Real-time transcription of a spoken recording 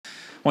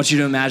I want you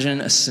to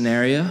imagine a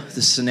scenario.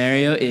 The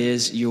scenario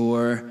is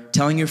you're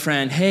telling your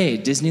friend, hey,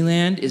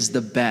 Disneyland is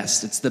the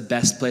best. It's the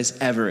best place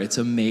ever. It's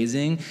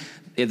amazing.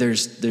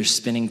 There's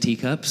spinning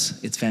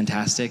teacups. It's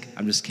fantastic.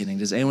 I'm just kidding.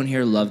 Does anyone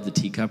here love the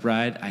teacup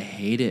ride? I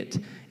hate it.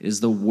 It is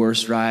the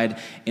worst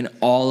ride in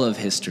all of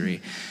history.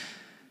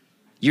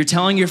 You're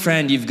telling your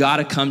friend you've got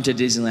to come to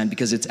Disneyland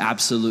because it's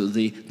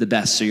absolutely the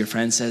best. So your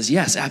friend says,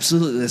 yes,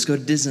 absolutely, let's go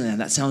to Disneyland.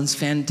 That sounds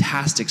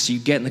fantastic. So you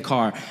get in the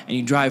car and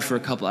you drive for a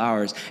couple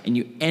hours and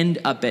you end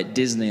up at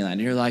Disneyland.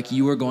 And you're like,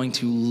 you are going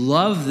to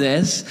love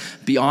this.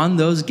 Beyond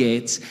those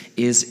gates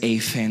is a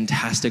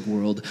fantastic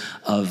world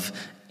of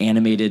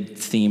animated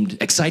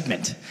themed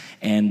excitement.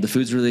 And the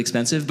food's really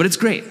expensive, but it's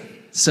great.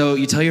 So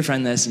you tell your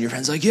friend this, and your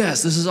friend's like,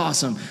 yes, this is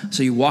awesome.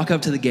 So you walk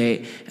up to the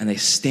gate, and they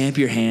stamp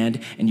your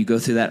hand, and you go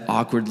through that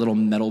awkward little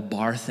metal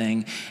bar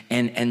thing,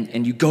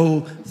 and you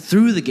go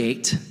through the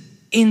gate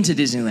into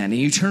Disneyland, and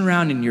you turn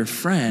around, and your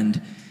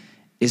friend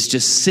is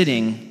just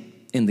sitting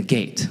in the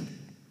gate.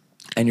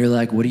 And you're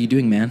like, what are you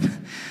doing,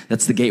 man?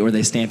 That's the gate where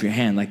they stamp your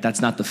hand. Like,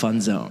 that's not the fun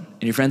zone.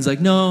 And your friend's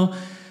like, no,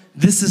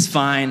 this is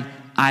fine.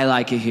 I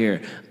like it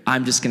here.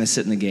 I'm just going to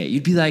sit in the gate.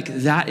 You'd be like,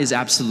 that is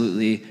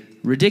absolutely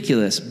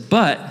ridiculous.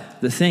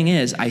 But the thing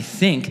is, I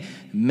think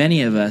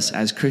many of us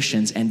as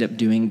Christians end up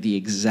doing the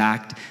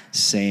exact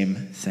same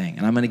thing.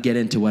 And I'm going to get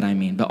into what I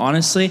mean. But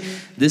honestly,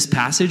 this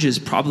passage is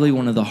probably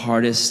one of the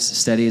hardest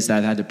studies that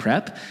I've had to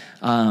prep.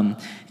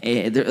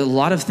 There are a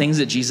lot of things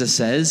that Jesus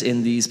says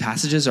in these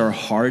passages are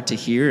hard to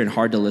hear and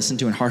hard to listen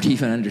to and hard to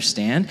even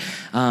understand.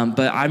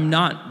 But I'm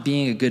not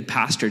being a good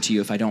pastor to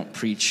you if I don't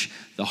preach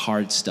the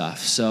hard stuff.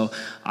 So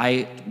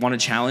I want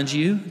to challenge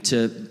you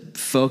to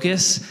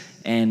focus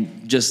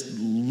and just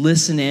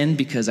listen in,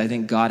 because I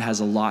think God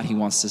has a lot he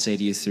wants to say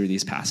to you through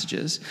these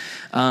passages.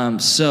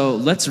 So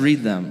let's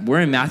read them.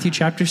 We're in Matthew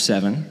chapter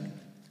 7.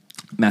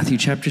 Matthew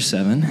chapter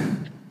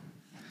 7.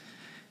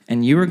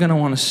 And you are going to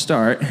want to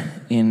start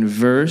in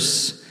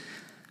verse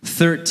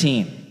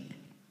 13.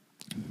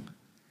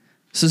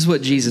 This is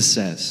what Jesus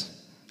says.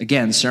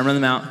 Again, Sermon on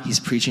the Mount,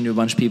 he's preaching to a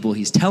bunch of people.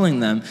 He's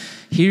telling them,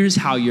 here's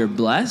how you're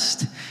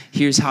blessed.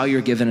 Here's how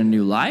you're given a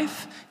new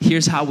life.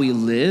 Here's how we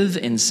live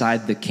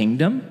inside the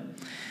kingdom.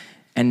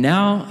 And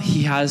now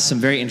he has some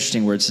very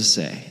interesting words to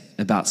say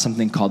about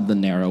something called the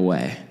narrow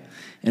way.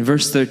 In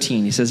verse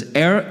 13, he says,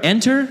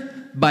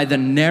 enter by the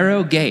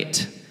narrow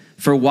gate,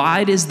 for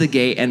wide is the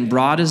gate and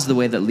broad is the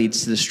way that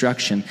leads to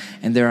destruction,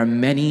 and there are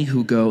many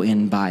who go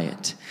in by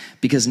it.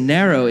 Because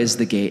narrow is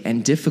the gate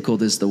and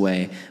difficult is the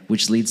way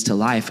which leads to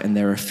life, and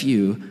there are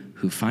few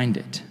who find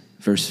it.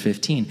 Verse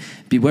 15,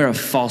 beware of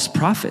false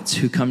prophets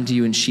who come to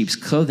you in sheep's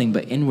clothing,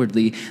 but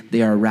inwardly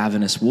they are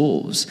ravenous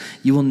wolves.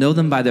 You will know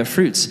them by their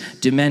fruits.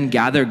 Do men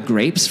gather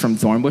grapes from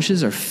thorn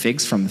bushes or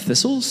figs from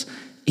thistles?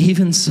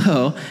 Even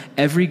so,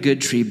 every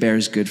good tree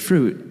bears good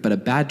fruit, but a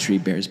bad tree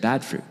bears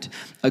bad fruit.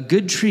 A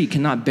good tree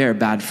cannot bear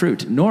bad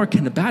fruit, nor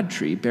can a bad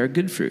tree bear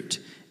good fruit.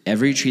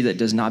 Every tree that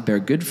does not bear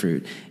good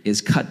fruit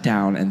is cut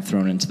down and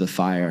thrown into the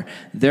fire.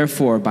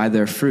 Therefore, by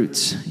their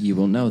fruits you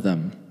will know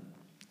them.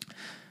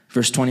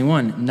 Verse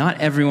 21,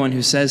 not everyone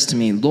who says to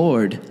me,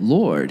 Lord,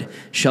 Lord,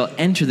 shall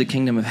enter the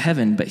kingdom of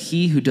heaven, but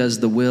he who does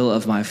the will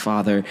of my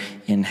Father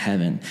in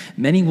heaven.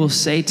 Many will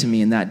say to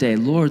me in that day,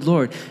 Lord,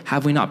 Lord,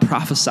 have we not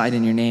prophesied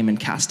in your name and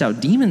cast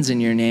out demons in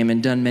your name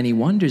and done many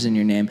wonders in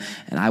your name?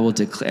 And I will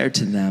declare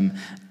to them,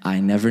 I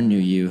never knew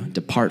you.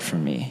 Depart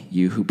from me,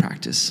 you who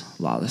practice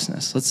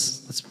lawlessness.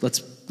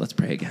 Let's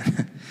pray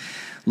again.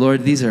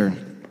 Lord, these are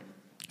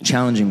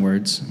challenging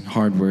words, and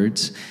hard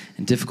words,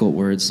 and difficult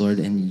words, Lord,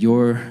 and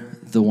you're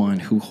the one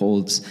who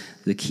holds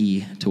the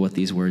key to what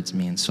these words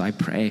mean. So I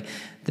pray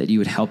that you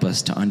would help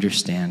us to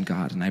understand,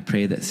 God, and I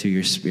pray that through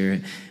your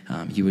Spirit,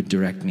 you would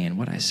direct me in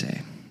what I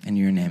say. In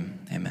your name,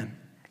 amen.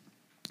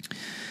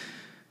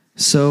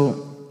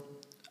 So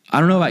I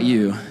don't know about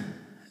you,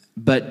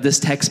 but this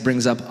text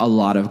brings up a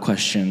lot of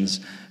questions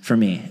for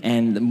me.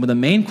 And the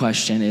main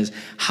question is,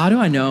 how do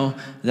I know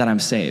that I'm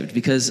saved?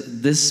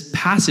 Because this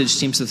passage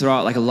seems to throw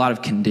out like a lot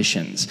of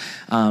conditions,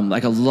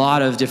 like a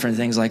lot of different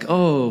things like,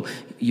 oh,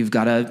 you've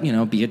got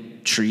to, be a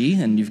tree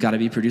and you've got to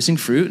be producing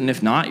fruit. And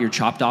if not, you're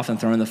chopped off and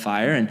thrown in the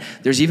fire. And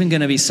there's even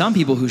going to be some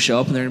people who show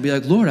up and they're going to be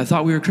like, Lord, I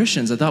thought we were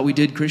Christians. I thought we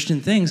did Christian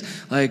things.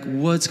 Like,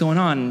 what's going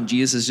on? And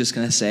Jesus is just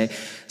going to say,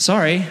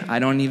 sorry, I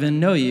don't even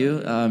know you.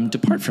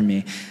 Depart from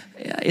me.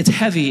 It's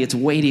heavy, it's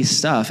weighty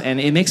stuff,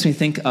 and it makes me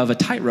think of a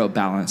tightrope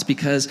balance,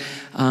 because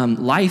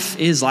life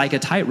is like a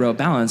tightrope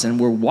balance, and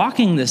we're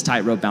walking this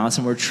tightrope balance,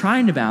 and we're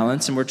trying to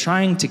balance, and we're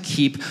trying to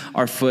keep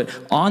our foot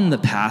on the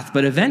path,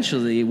 but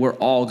eventually we're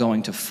all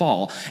going to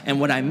fall. And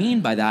what I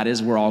mean by that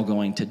is we're all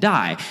going to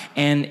die.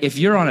 And if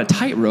you're on a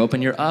tightrope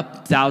and you're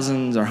up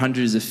thousands or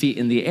hundreds of feet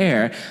in the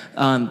air,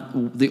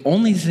 the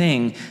only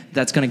thing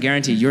that's going to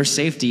guarantee your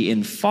safety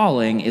in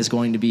falling is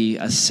going to be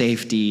a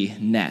safety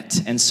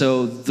net. And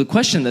so the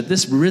question that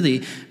this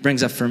really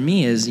brings up for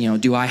me is,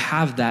 do I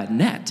have that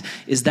net?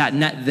 Is that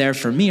net there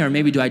for me? Or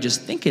maybe do I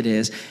just think it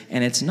is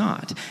and it's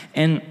not?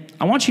 And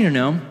I want you to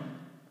know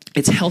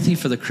it's healthy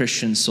for the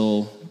Christian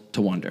soul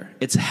to wonder.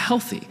 It's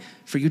healthy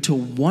for you to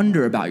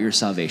wonder about your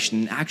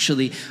salvation and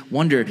actually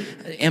wonder,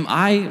 am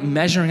I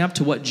measuring up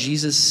to what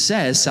Jesus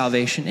says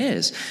salvation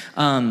is?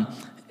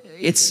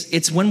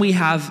 It's when we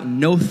have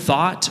no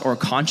thought or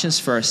conscience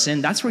for our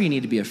sin, that's where you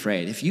need to be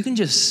afraid. If you can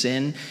just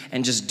sin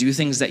and just do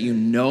things that you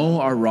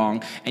know are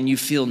wrong and you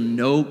feel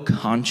no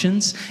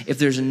conscience, if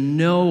there's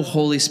no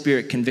Holy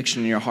Spirit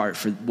conviction in your heart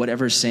for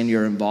whatever sin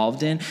you're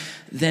involved in,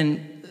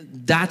 then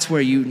that's where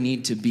you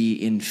need to be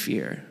in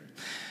fear.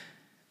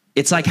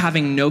 It's like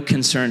having no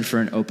concern for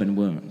an open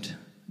wound.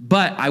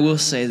 But I will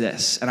say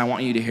this, and I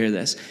want you to hear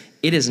this.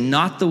 It is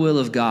not the will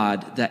of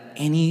God that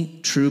any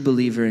true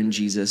believer in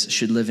Jesus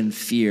should live in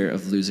fear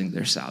of losing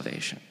their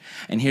salvation.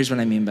 And here's what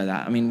I mean by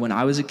that. I mean, when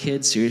I was a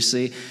kid,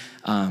 seriously,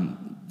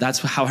 that's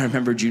how I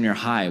remember junior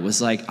high.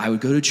 Was like, I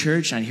would go to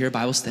church and I'd hear a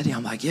Bible study.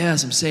 I'm like,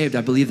 yes, I'm saved.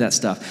 I believe that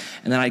stuff.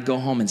 And then I'd go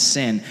home and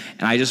sin.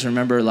 And I just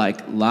remember like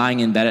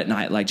lying in bed at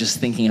night, like just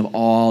thinking of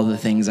all the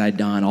things I'd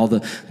done, all the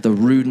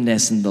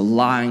rudeness and the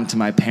lying to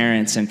my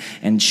parents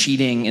and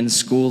cheating in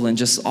school and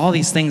just all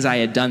these things I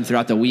had done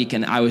throughout the week.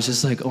 And I was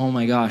just like, oh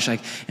my gosh, like,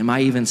 am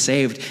I even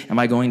saved? Am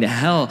I going to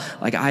hell?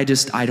 Like, I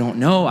don't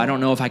know. I don't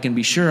know if I can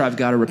be sure. I've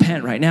got to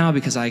repent right now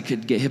because I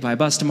could get hit by a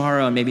bus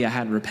tomorrow and maybe I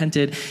hadn't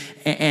repented.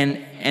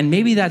 And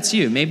maybe that's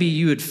you. Maybe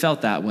you had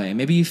felt that way.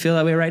 Maybe you feel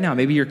that way right now.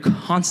 Maybe you're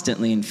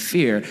constantly in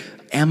fear.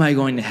 Am I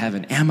going to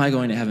heaven? Am I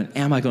going to heaven?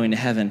 Am I going to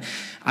heaven?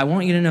 I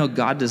want you to know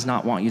God does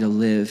not want you to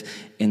live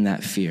in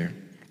that fear.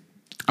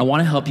 I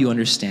want to help you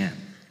understand.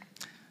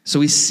 So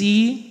we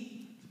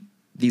see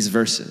these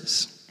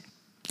verses.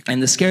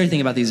 And the scary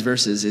thing about these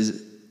verses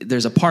is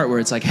there's a part where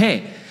it's like,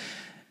 hey,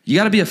 you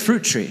got to be a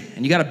fruit tree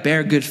and you got to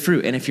bear good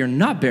fruit. And if you're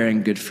not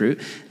bearing good fruit,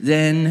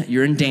 then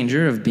you're in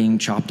danger of being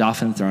chopped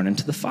off and thrown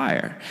into the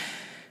fire.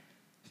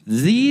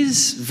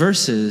 These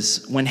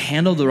verses, when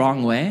handled the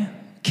wrong way,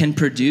 can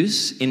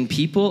produce in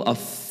people a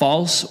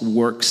false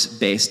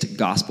works-based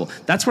gospel.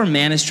 That's where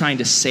man is trying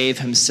to save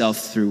himself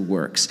through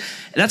works.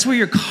 That's where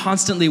you're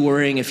constantly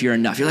worrying if you're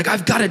enough. You're like,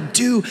 I've got to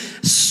do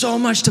so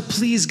much to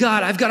please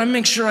God. I've got to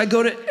make sure I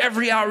go to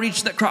every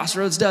outreach that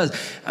Crossroads does.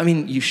 I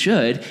mean, you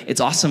should.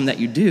 It's awesome that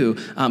you do,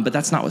 but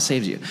that's not what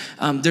saves you.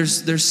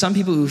 There's some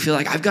people who feel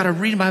like, I've got to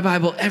read my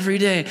Bible every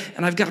day,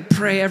 and I've got to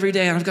pray every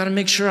day, and I've got to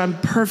make sure I'm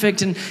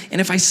perfect, and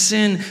if I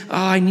sin,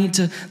 I need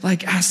to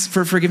like ask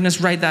for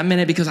forgiveness right that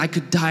minute because I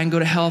could die and go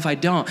to hell if I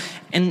don't.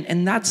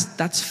 And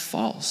that's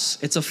false.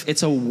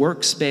 It's a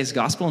works-based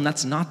gospel, and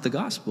that's not the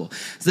gospel.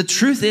 The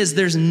truth is,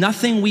 there's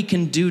nothing we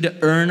can do to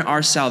earn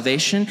our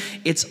salvation.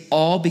 It's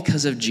all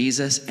because of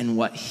Jesus and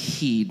what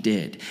he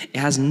did. It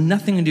has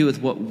nothing to do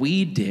with what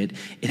we did.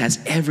 It has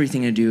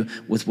everything to do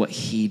with what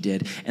he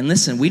did. And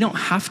listen, we don't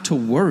have to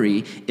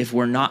worry if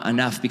we're not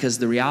enough, because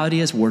the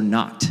reality is we're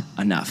not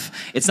enough.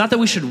 It's not that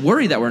we should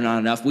worry that we're not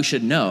enough. We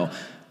should know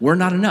we're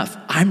not enough.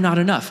 I'm not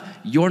enough.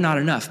 You're not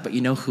enough. But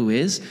you know who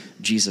is?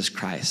 Jesus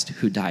Christ,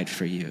 who died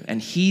for you.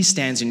 And he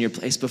stands in your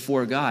place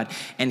before God.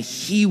 And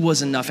he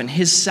was enough. And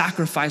his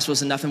sacrifice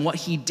was enough. And what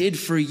he did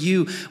for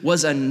you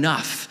was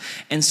enough.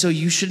 And so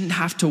you shouldn't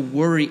have to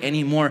worry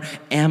anymore.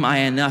 Am I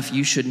enough?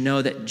 You should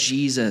know that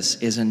Jesus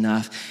is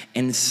enough.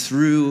 And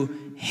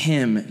through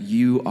him,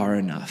 you are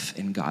enough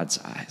in God's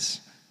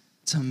eyes.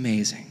 It's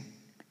amazing.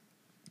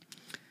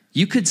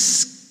 You could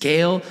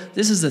scale.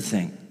 This is the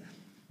thing.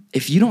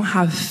 If you don't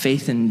have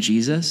faith in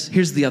Jesus,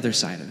 here's the other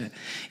side of it.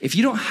 If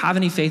you don't have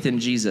any faith in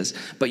Jesus,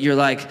 but you're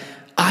like,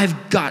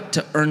 I've got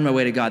to earn my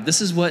way to God. This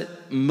is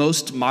what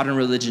most modern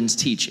religions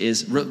teach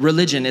is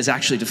religion is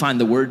actually defined.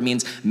 The word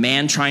means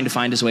man trying to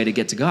find his way to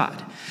get to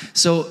God.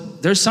 So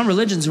there's some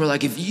religions who are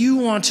like, if you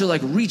want to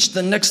like reach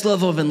the next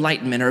level of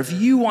enlightenment, or if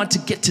you want to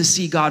get to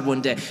see God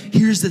one day,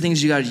 here's the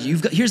things you got to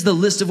do. Here's the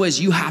list of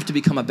ways you have to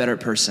become a better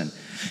person.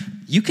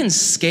 You can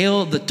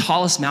scale the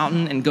tallest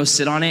mountain and go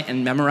sit on it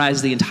and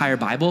memorize the entire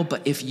Bible,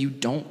 but if you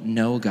don't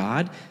know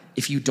God,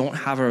 if you don't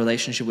have a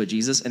relationship with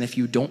Jesus, and if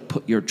you don't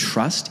put your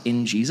trust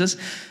in Jesus,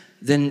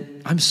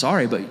 then I'm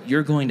sorry, but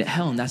you're going to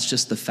hell, and that's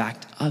just the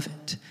fact of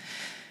it.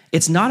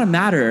 It's not a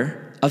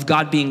matter of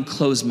God being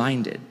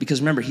closed-minded,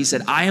 because remember, he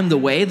said, I am the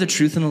way, the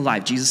truth, and the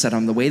life. Jesus said,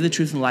 I'm the way, the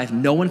truth, and the life.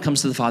 No one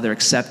comes to the Father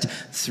except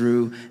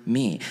through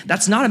me.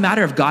 That's not a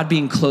matter of God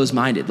being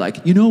closed-minded.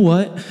 Like, you know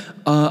what?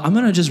 I'm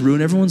going to just ruin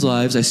everyone's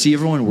lives. I see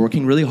everyone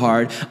working really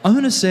hard. I'm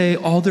going to say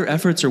all their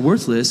efforts are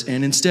worthless,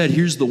 and instead,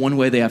 here's the one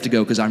way they have to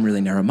go because I'm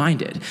really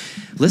narrow-minded.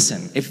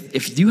 Listen,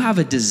 if you have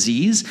a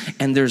disease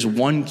and there's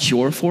one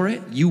cure for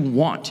it, you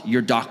want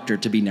your doctor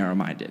to be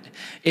narrow-minded.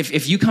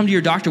 If you come to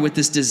your doctor with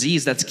this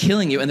disease that's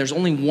killing you and there's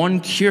only one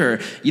cure,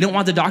 you don't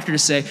want the doctor to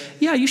say,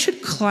 yeah, you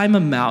should climb a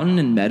mountain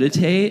and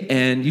meditate,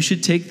 and you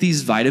should take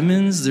these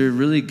vitamins. They're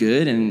really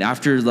good. And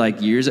after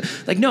like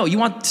years, like, no, you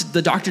want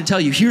the doctor to tell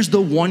you, here's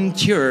the one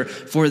cure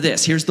for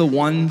this. Here's the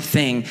one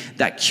thing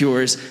that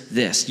cures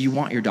this. You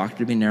want your doctor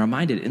to be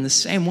narrow-minded. In the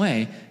same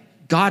way,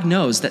 God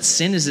knows that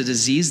sin is a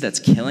disease that's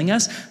killing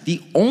us.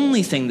 The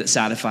only thing that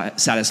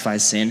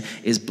satisfies sin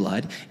is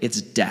blood.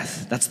 It's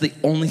death. That's the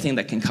only thing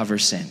that can cover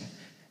sin.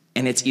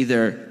 And it's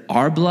either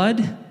our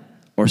blood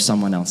or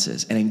someone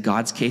else's. And in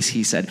God's case,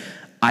 he said,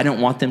 I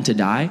don't want them to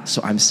die,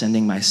 so I'm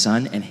sending my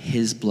son, and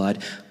his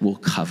blood will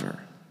cover.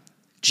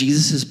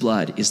 Jesus'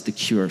 blood is the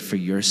cure for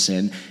your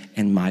sin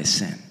and my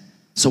sin.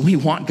 So we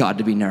want God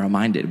to be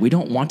narrow-minded. We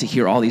don't want to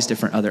hear all these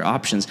different other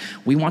options.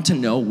 We want to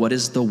know what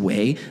is the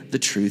way, the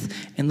truth,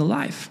 and the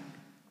life.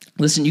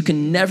 Listen, you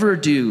can never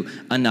do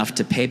enough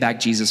to pay back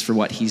Jesus for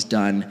what he's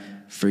done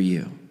for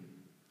you.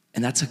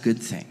 And that's a good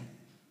thing.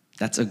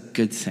 That's a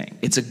good thing.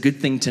 It's a good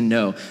thing to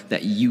know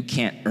that you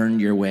can't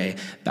earn your way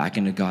back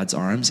into God's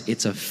arms.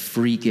 It's a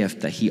free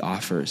gift that he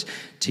offers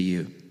to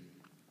you.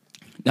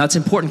 Now, it's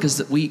important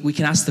because we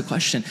can ask the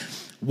question,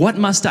 what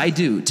must I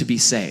do to be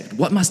saved?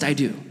 What must I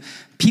do?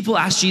 People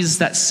ask Jesus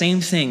that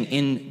same thing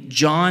in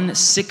John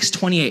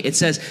 6:28. It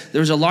says,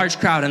 there was a large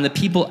crowd and the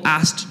people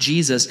asked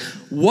Jesus,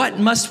 what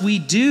must we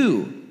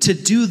do to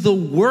do the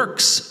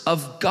works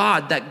of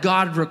God that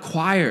God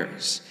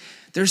requires?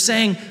 They're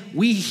saying,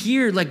 we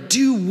hear, like,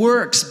 do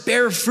works,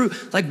 bear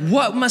fruit. Like,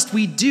 what must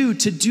we do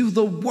to do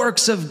the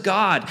works of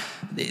God?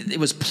 It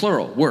was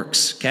plural,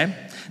 works, okay?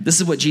 This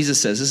is what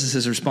Jesus says. This is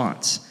his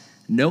response.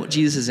 Note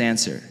Jesus'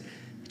 answer.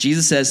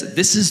 Jesus says,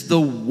 this is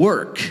the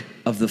work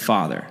of the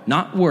Father.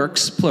 Not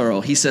works,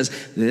 plural. He says,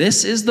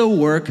 this is the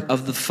work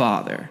of the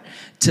Father,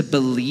 to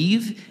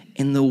believe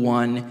in the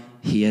one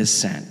he has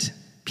sent.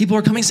 People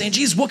are coming saying,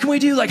 Jesus, what can we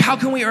do? Like, how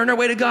can we earn our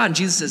way to God? And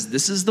Jesus says,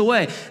 this is the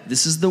way.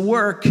 This is the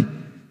work.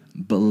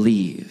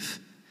 Believe.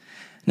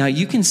 Now,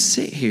 you can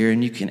sit here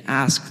and you can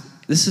ask,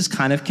 this is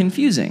kind of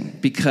confusing,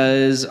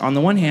 because on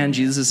the one hand,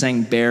 Jesus is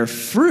saying bear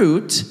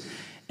fruit,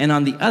 and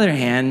on the other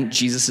hand,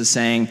 Jesus is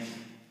saying,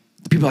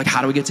 people are like,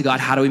 how do we get to God?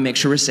 How do we make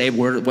sure we're saved?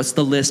 What's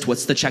the list?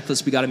 What's the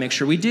checklist we got to make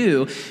sure we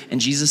do? And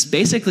Jesus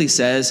basically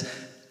says,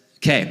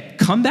 okay,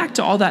 come back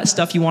to all that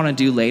stuff you want to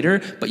do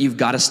later, but you've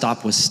got to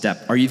stop with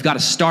you've got to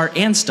start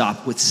and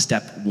stop with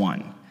step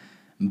one.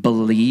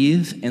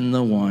 Believe in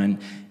the one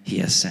he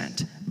has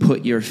sent.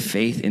 Put your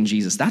faith in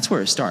Jesus. That's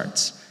where it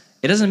starts.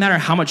 It doesn't matter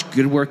how much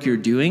good work you're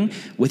doing.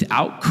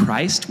 Without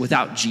Christ,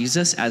 without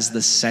Jesus as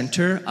the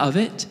center of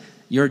it,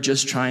 you're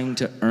just trying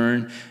to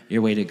earn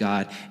your way to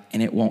God,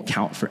 and it won't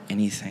count for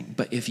anything.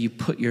 But if you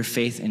put your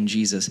faith in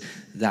Jesus,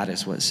 that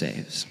is what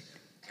saves.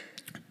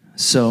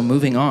 So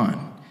moving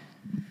on,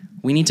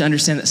 we need to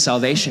understand that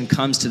salvation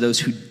comes to those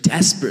who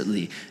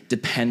desperately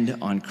depend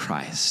on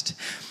Christ.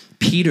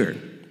 Peter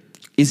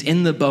is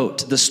in the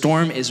boat. The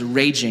storm is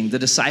raging. The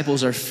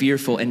disciples are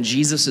fearful, and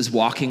Jesus is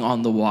walking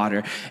on the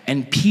water.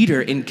 And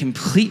Peter, in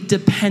complete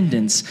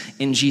dependence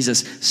in Jesus,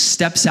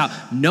 steps out,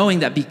 knowing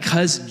that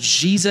because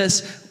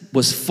Jesus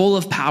was full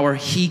of power,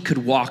 he could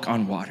walk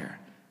on water.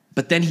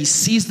 But then he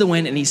sees the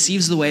wind and he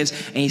sees the waves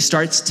and he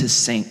starts to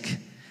sink.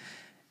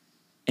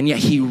 And yet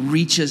he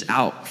reaches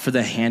out for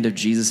the hand of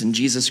Jesus, and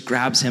Jesus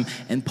grabs him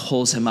and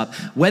pulls him up.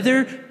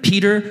 Whether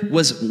Peter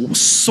was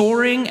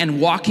soaring and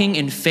walking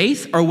in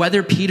faith, or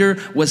whether Peter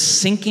was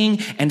sinking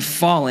and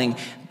falling,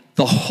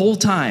 the whole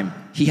time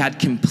he had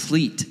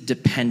complete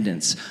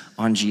dependence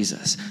on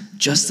Jesus.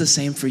 Just the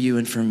same for you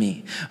and for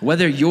me.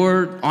 Whether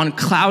you're on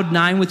cloud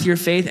 9 with your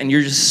faith and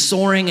you're just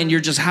soaring and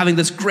you're just having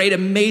this great,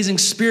 amazing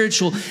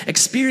spiritual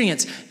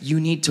experience, you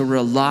need to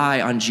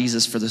rely on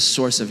Jesus for the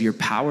source of your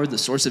power, the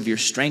source of your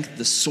strength,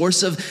 the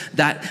source of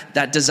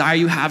that desire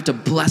you have to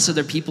bless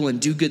other people and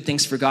do good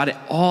things for God. It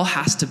all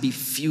has to be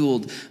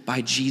fueled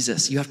by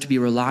Jesus. You have to be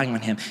relying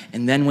on him.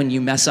 And then when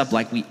you mess up,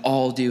 like we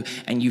all do,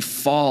 and you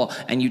fall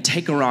and you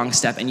take a wrong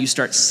step and you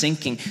start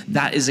sinking,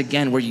 that is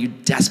again where you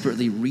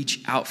desperately reach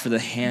out for the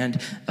hand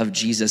of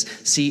Jesus.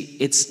 See,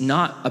 it's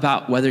not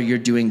about whether you're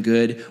doing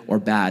good or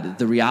bad.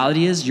 The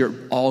reality is you're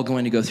all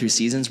going to go through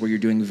seasons where you're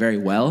doing very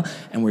well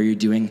and where you're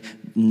doing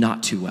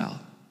not too well.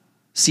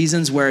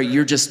 Seasons where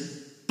you're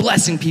just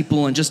blessing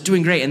people and just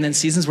doing great, and then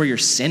seasons where you're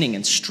sinning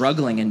and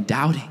struggling and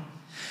doubting.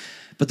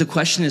 But the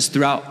question is,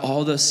 throughout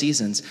all those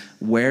seasons,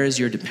 where is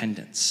your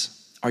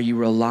dependence? Are you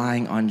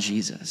relying on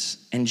Jesus?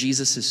 And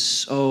Jesus is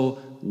so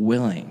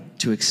willing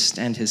to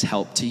extend his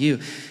help to you.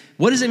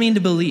 What does it mean to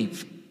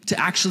believe? To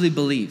actually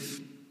believe.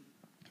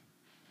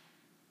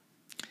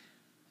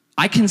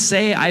 I can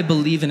say I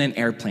believe in an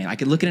airplane. I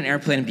could look at an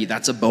airplane and be,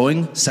 that's a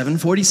Boeing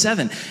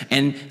 747.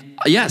 And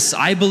yes,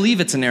 I believe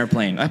it's an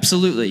airplane.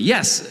 Absolutely.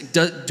 Yes.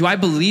 Do I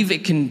believe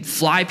it can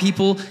fly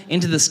people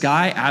into the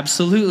sky?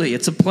 Absolutely.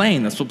 It's a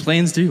plane. That's what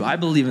planes do. I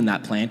believe in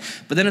that plane.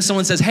 But then if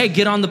someone says, hey,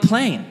 get on the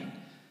plane,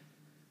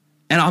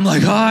 and I'm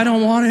like, oh, I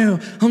don't want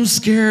to. I'm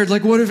scared.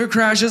 Like, what if it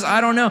crashes? I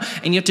don't know.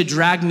 And you have to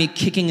drag me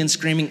kicking and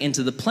screaming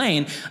into the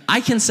plane. I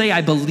can say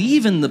I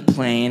believe in the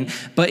plane,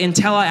 but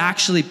until I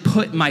actually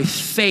put my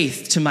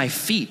faith to my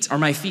feet, or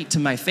my feet to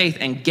my faith,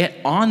 and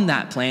get on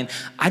that plane,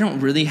 I don't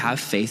really have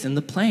faith in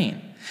the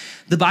plane.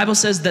 The Bible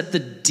says that the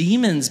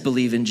demons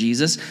believe in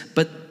Jesus,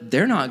 but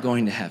they're not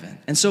going to heaven.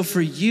 And so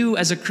for you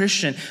as a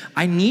Christian,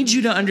 I need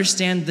you to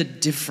understand the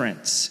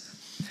difference.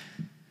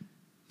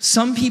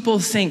 Some people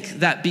think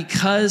that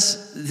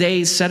because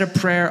they said a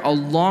prayer a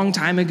long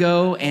time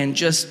ago and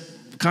just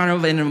kind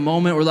of in a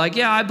moment were like,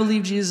 yeah, I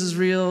believe Jesus is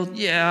real.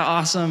 Yeah,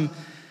 awesome.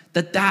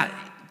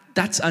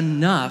 That's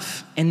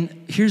enough.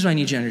 And here's what I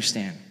need you to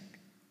understand.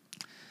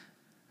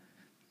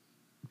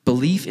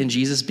 belief in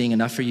Jesus being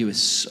enough for you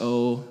is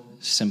so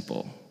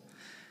simple.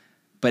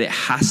 But it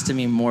has to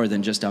be more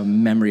than just a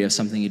memory of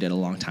something you did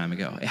a long time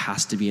ago. It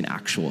has to be an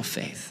actual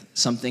faith,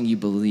 something you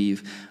believe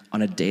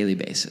on a daily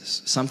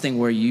basis, something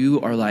where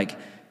you are like,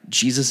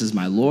 Jesus is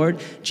my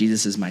Lord,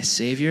 Jesus is my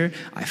Savior,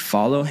 I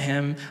follow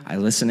him, I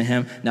listen to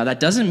him. Now that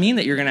doesn't mean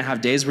that you're gonna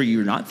have days where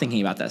you're not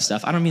thinking about that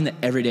stuff. I don't mean that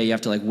every day you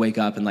have to like wake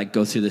up and like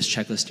go through this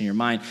checklist in your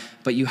mind,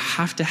 but you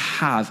have to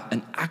have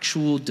an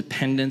actual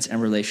dependence and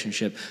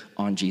relationship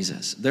on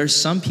Jesus. There's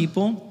some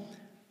people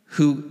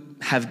who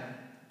have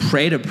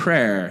prayed a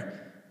prayer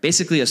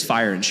basically as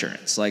fire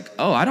insurance. Like,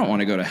 oh, I don't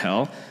wanna go to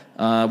hell.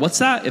 What's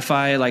that? If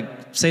I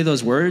like say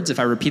those words, if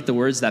I repeat the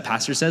words that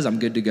pastor says, I'm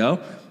good to go.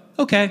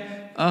 Okay.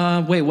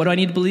 Wait, what do I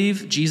need to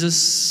believe?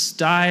 Jesus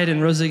died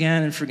and rose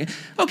again and forget.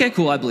 Okay,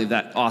 cool, I believe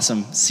that.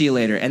 Awesome, see you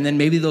later. And then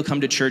maybe they'll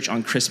come to church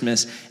on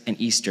Christmas and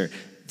Easter.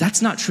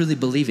 That's not truly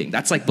believing.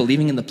 That's like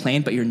believing in the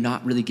plane, but you're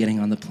not really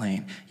getting on the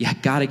plane. You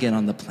gotta get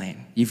on the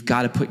plane. You've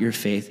gotta put your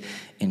faith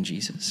in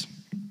Jesus.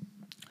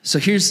 So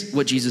here's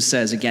what Jesus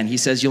says. Again, he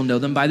says, you'll know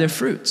them by their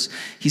fruits.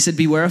 He said,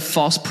 beware of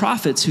false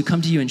prophets who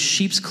come to you in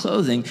sheep's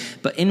clothing,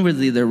 but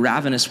inwardly they're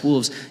ravenous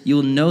wolves. You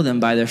will know them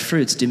by their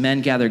fruits. Do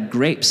men gather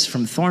grapes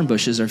from thorn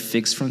bushes or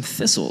figs from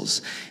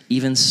thistles?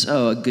 Even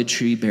so, a good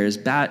tree bears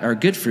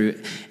good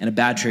fruit, and a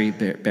bad tree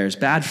bears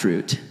bad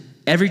fruit.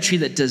 Every tree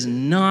that does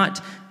not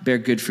bear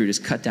good fruit is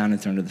cut down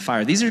and thrown into the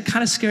fire. These are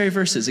kind of scary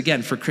verses,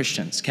 again, for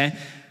Christians, okay?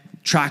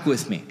 Track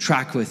with me.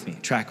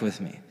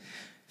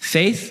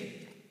 Faith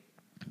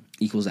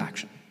equals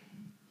action.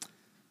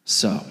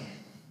 So,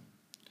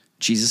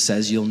 Jesus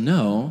says you'll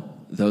know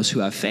those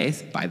who have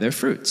faith by their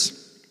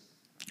fruits.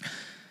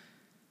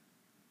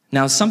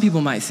 Now, some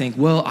people might think,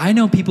 well, I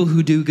know people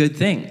who do good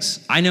things.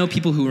 I know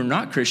people who are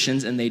not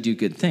Christians and they do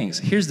good things.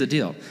 Here's the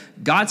deal.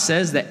 God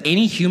says that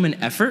any human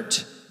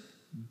effort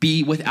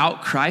be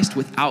without Christ,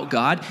 without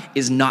God,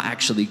 is not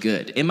actually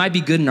good. It might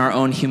be good in our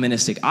own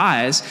humanistic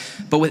eyes,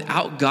 but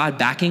without God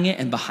backing it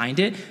and behind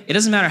it, it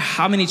doesn't matter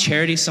how many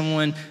charities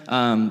someone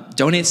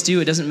donates to,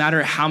 it doesn't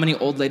matter how many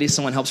old ladies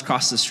someone helps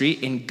cross the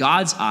street. In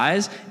God's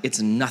eyes, it's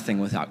nothing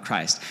without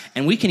Christ.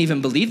 And we can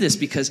even believe this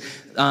because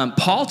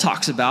Paul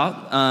talks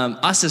about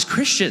us as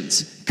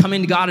Christians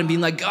coming to God and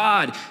being like,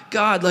 God,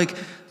 like,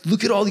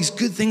 look at all these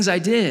good things I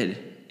did.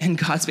 And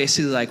God's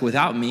basically like,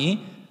 without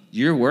me,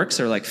 your works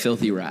are like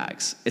filthy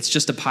rags. It's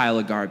just a pile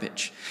of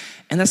garbage.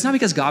 And that's not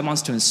because God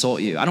wants to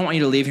insult you. I don't want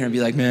you to leave here and be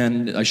like,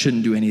 man, I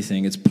shouldn't do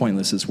anything. It's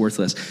pointless. It's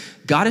worthless.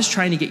 God is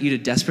trying to get you to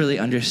desperately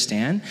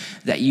understand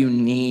that you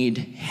need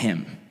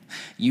him.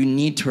 You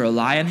need to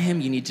rely on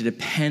him. You need to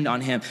depend on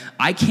him.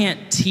 I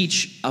can't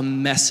teach a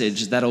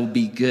message that'll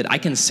be good. I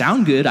can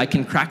sound good. I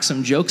can crack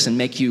some jokes and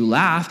make you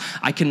laugh.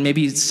 I can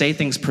maybe say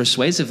things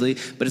persuasively,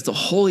 but if the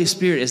Holy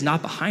Spirit is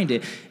not behind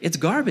it, it's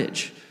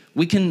garbage.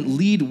 We can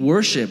lead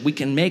worship. We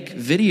can make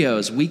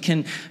videos. We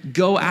can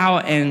go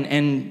out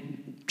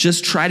and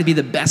just try to be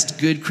the best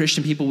good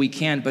Christian people we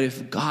can. But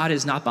if God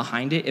is not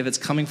behind it, if it's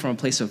coming from a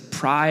place of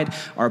pride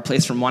or a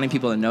place from wanting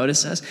people to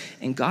notice us,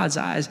 in God's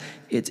eyes,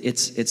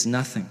 it's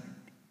nothing.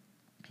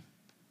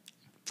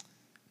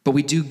 But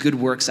we do good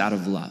works out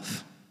of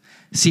love.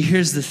 See,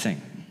 here's the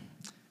thing.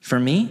 For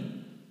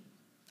me,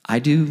 I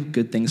do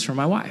good things for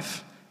my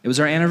wife. It was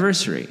our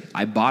anniversary.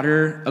 I bought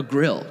her a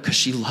grill because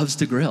she loves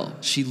to grill.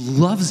 She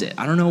loves it.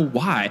 I don't know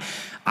why.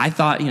 I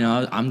thought,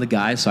 I'm the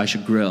guy, so I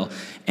should grill.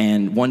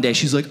 And one day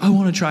she's like, I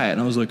want to try it. And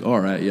I was like,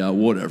 all right, yeah,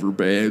 whatever,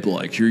 babe.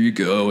 Like, here you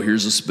go.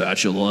 Here's a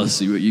spatula.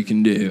 See what you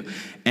can do.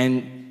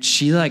 And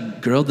she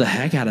like grilled the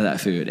heck out of that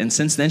food. And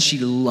since then she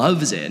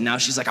loves it. And now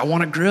she's like, I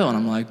want to grill. And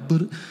I'm like,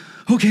 but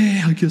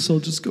okay, I guess I'll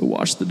just go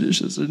wash the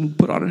dishes and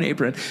put on an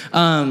apron.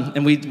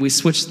 And we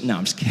switched. No,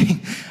 I'm just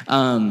kidding.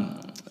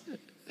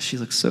 She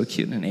looks so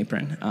cute in an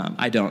apron.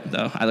 I don't,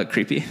 though. I look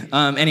creepy.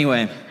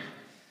 Anyway,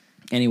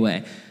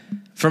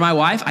 for my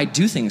wife, I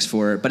do things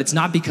for her, but it's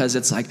not because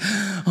it's like,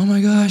 oh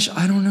my gosh,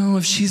 I don't know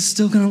if she's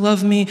still gonna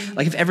love me.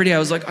 Like if every day I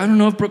was like, I don't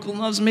know if Brooklyn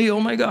loves me. Oh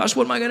my gosh,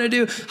 what am I gonna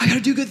do? I gotta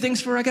do good things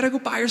for her. I gotta go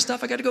buy her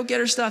stuff. I gotta go get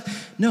her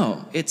stuff.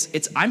 No,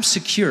 it's I'm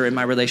secure in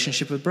my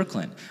relationship with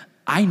Brooklyn.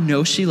 I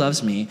know she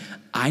loves me.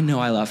 I know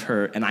I love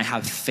her, and I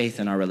have faith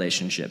in our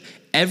relationship.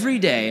 Every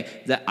day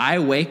that I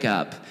wake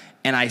up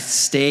and I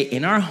stay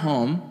in our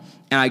home,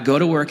 and I go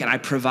to work, and I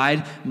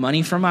provide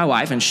money for my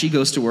wife, and she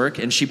goes to work,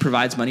 and she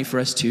provides money for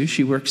us too.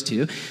 She works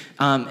too.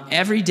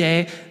 Every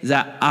day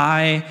that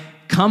I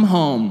come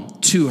home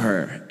to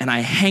her, and I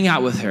hang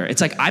out with her,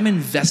 it's like I'm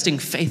investing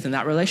faith in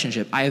that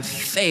relationship. I have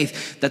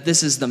faith that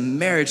this is the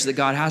marriage that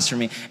God has for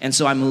me, and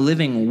so I'm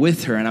living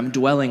with her, and I'm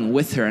dwelling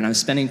with her, and I'm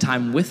spending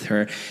time with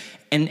her,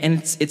 and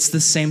it's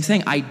the same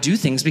thing. I do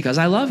things because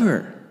I love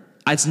her.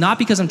 It's not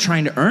because I'm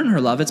trying to earn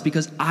her love. It's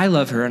because I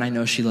love her and I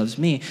know she loves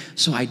me.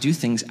 So I do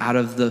things out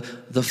of the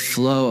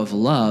flow of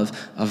love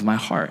of my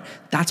heart.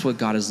 That's what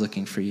God is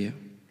looking for you.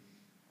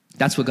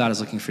 That's what God is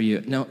looking for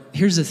you. Now,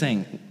 here's the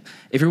thing.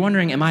 If you're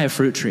wondering, am I a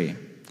fruit tree?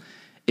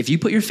 If you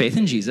put your faith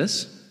in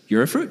Jesus,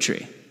 you're a fruit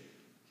tree.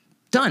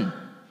 Done.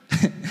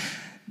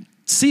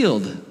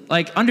 Sealed.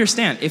 Like,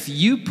 understand, if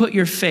you put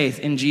your faith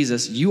in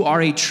Jesus, you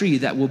are a tree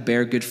that will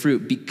bear good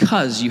fruit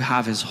because you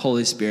have his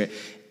Holy Spirit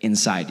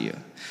inside you.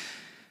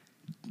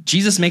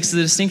 Jesus makes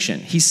the distinction.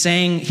 He's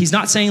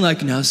not saying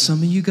like, now some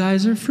of you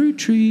guys are fruit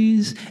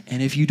trees,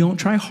 and if you don't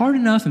try hard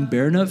enough and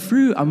bear enough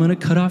fruit, I'm gonna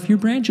cut off your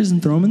branches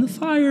and throw them in the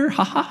fire.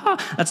 Ha ha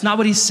ha. That's not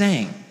what he's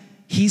saying.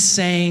 He's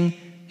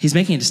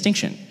making a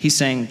distinction. He's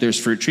saying there's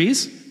fruit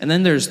trees, and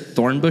then there's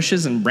thorn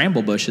bushes and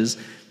bramble bushes.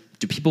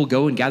 Do people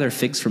go and gather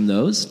figs from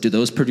those? Do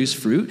those produce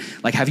fruit?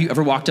 Like, have you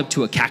ever walked up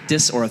to a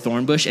cactus or a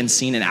thorn bush and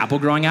seen an apple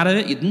growing out of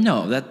it?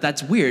 No,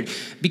 that's weird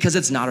because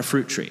it's not a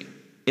fruit tree.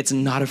 It's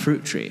not a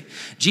fruit tree.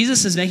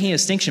 Jesus is making a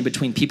distinction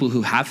between people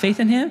who have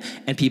faith in him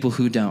and people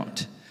who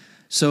don't.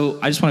 So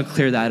I just want to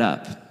clear that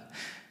up.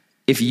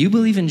 If you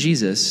believe in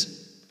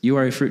Jesus, you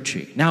are a fruit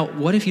tree. Now,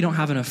 what if you don't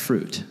have enough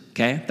fruit?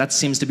 Okay, that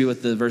seems to be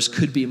what the verse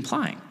could be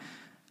implying.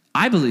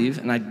 I believe,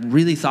 and I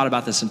really thought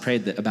about this and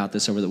prayed about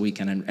this over the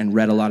weekend and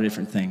read a lot of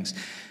different things.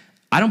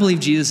 I don't believe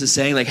Jesus is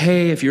saying like,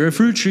 hey, if you're a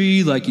fruit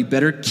tree, like you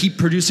better keep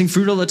producing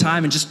fruit all the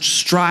time and just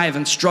strive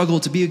and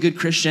struggle to be a good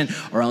Christian,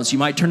 or else you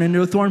might turn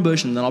into a thorn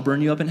bush and then I'll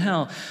burn you up in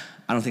hell.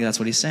 I don't think that's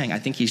what he's saying. I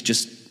think he's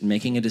just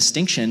making a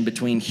distinction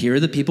between here are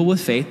the people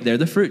with faith, they're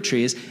the fruit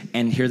trees,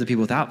 and here are the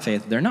people without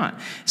faith, they're not.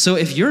 So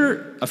if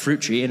you're a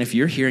fruit tree and if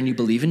you're here and you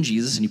believe in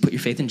Jesus and you put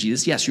your faith in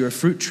Jesus, yes, you're a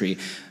fruit tree.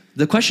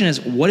 The question is,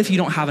 what if you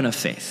don't have enough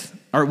faith?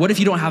 Or what if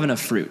you don't have enough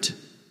fruit?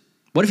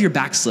 What if you're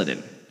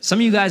backslidden? Some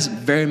of you guys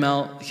very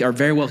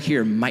well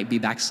here might be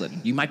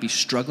backslidden. You might be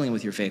struggling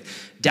with your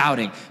faith,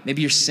 doubting.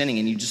 Maybe you're sinning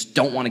and you just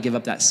don't want to give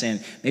up that sin.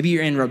 Maybe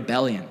you're in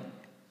rebellion.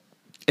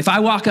 If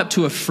I walk up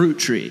to a fruit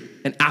tree,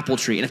 an apple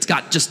tree, and it's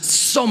got just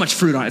so much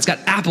fruit on it, it's got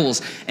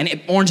apples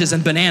and oranges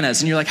and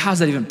bananas, and you're like, how's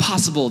that even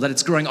possible that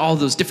it's growing all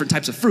those different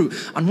types of fruit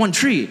on one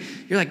tree?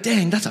 You're like,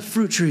 dang, that's a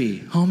fruit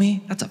tree,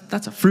 homie.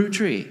 That's a fruit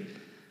tree.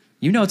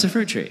 You know it's a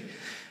fruit tree.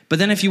 But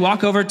then if you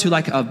walk over to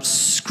like a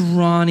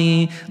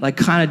scrawny, like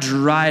kind of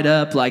dried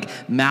up, like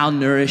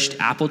malnourished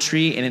apple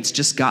tree, and it's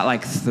just got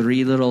like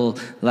 3 little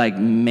like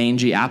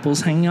mangy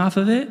apples hanging off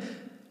of it,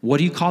 what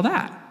do you call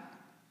that?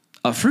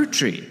 A fruit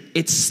tree.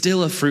 It's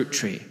still a fruit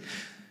tree.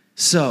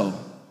 So,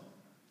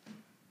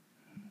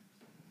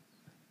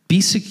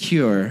 be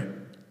secure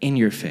in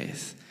your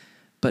faith.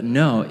 But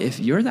no, if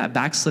you're that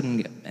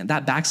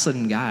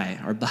backslidden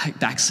guy or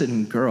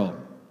backslidden girl,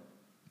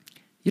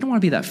 you don't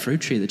want to be that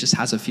fruit tree that just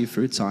has a few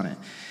fruits on it.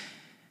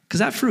 Because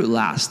that fruit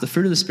lasts. The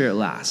fruit of the Spirit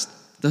lasts.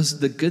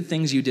 The good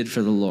things you did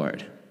for the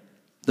Lord,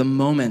 the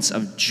moments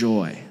of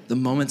joy, the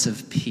moments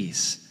of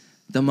peace,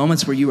 the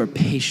moments where you were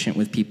patient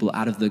with people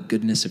out of the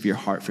goodness of your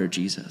heart for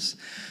Jesus,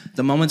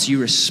 the moments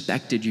you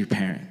respected your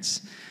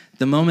parents,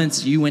 the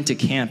moments you went to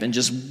camp and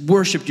just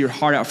worshiped your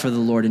heart out for the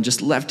Lord and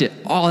just left it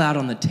all out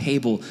on the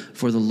table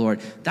for the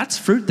Lord. That's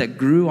fruit that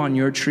grew on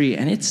your tree,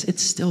 and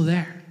it's still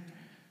there.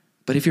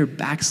 But if you're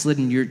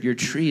backslidden, your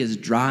tree is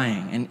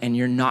drying and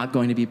you're not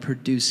going to be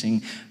producing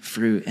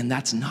fruit. And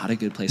that's not a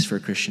good place for a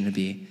Christian to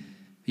be.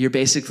 You're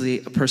basically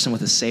a person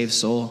with a saved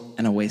soul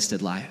and a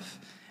wasted life.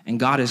 And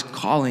God is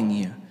calling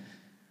you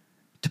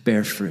to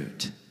bear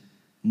fruit.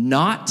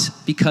 Not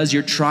because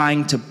you're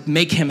trying to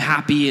make him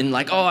happy and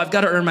like, oh, I've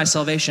got to earn my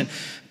salvation,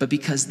 but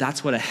because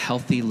that's what a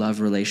healthy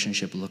love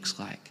relationship looks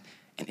like.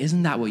 And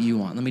isn't that what you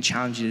want? Let me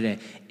challenge you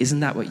today.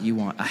 Isn't that what you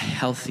want? A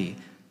healthy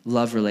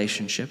love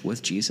relationship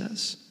with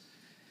Jesus?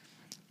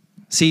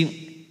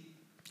 See,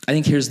 I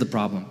think here's the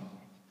problem.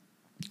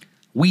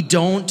 We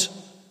don't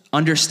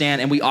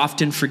understand, and we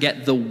often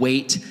forget the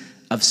weight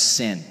of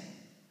sin.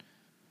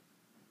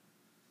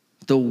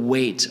 The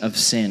weight of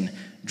sin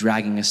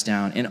dragging us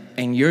down.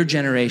 In your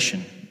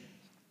generation,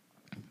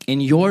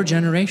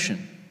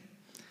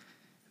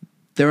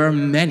 there are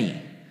many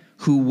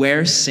who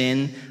wear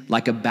sin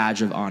like a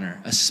badge of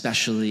honor,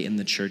 especially in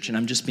the church. And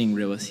I'm just being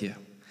real with you.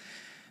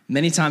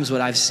 Many times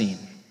what I've seen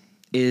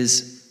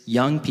is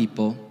young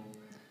people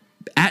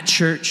at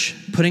church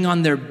putting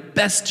on their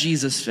best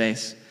Jesus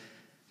face,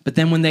 but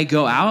then when they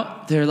go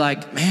out, they're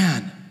like,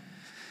 man,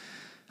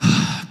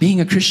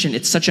 being a Christian,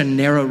 it's such a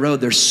narrow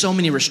road. There's so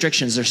many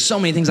restrictions. There's so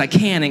many things I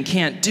can and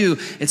can't do.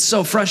 It's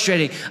so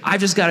frustrating. I've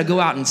just got to go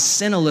out and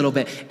sin a little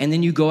bit. And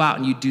then you go out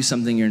and you do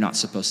something you're not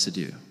supposed to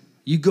do.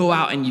 You go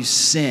out and you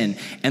sin.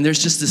 And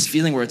there's just this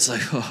feeling where it's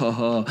like,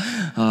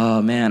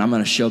 oh man, I'm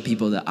going to show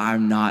people that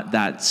I'm not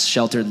that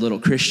sheltered little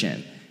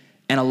Christian.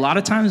 And a lot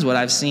of times what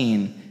I've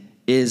seen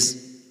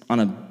is on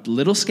a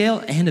little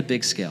scale and a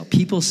big scale,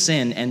 people's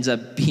sin ends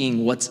up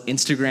being what's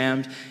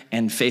Instagrammed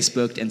and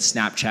Facebooked and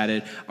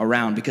Snapchatted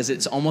around, because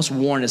it's almost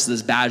worn as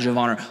this badge of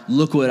honor.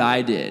 Look what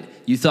I did.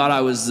 You thought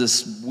I was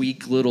this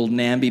weak little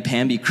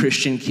namby-pamby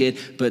Christian kid,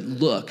 but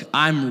look,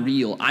 I'm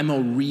real. I'm a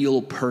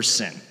real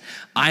person.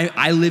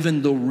 I live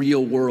in the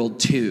real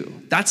world too.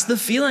 That's the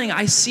feeling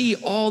I see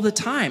all the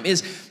time,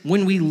 is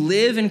when we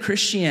live in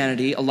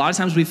Christianity, a lot of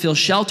times we feel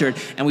sheltered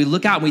and we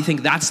look out and we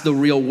think that's the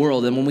real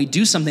world. And when we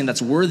do something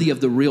that's worthy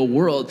of the real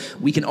world,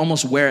 we can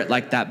almost wear it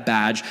like that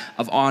badge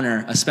of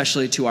honor,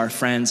 especially to our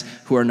friends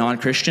who are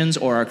non-Christians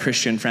or our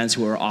Christian friends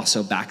who are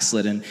also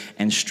backslidden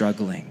and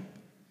struggling.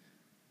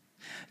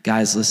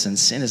 Guys, listen,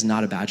 sin is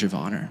not a badge of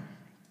honor.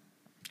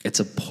 It's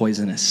a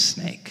poisonous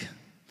snake.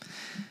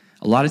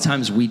 A lot of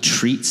times we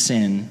treat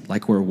sin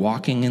like we're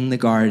walking in the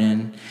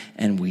garden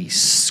and we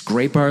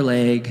scrape our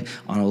leg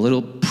on a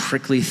little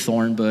prickly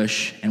thorn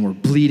bush and we're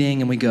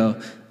bleeding and we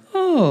go,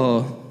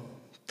 oh,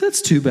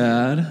 that's too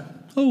bad.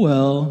 Oh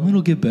well,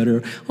 it'll get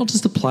better. I'll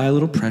just apply a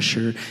little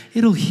pressure.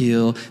 It'll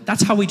heal.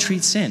 That's how we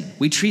treat sin.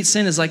 We treat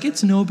sin as like,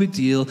 it's no big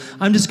deal.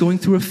 I'm just going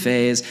through a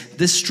phase.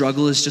 This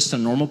struggle is just a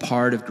normal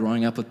part of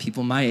growing up with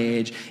people my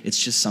age.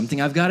 It's just something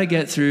I've got to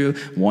get through.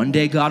 One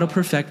day God will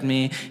perfect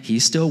me.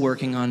 He's still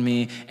working on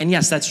me. And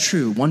yes, that's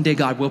true. One day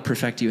God will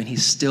perfect you and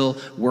he's still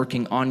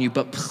working on you.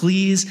 But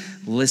please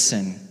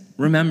listen.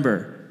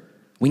 Remember,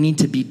 we need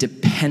to be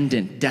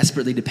dependent,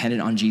 desperately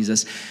dependent on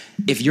Jesus.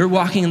 If you're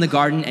walking in the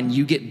garden and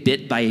you get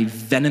bit by a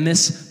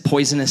venomous,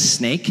 poisonous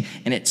snake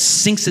and it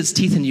sinks its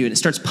teeth into you and it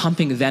starts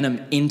pumping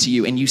venom into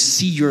you and you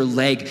see your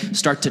leg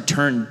start to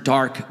turn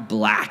dark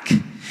black,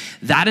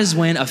 that is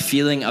when a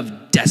feeling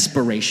of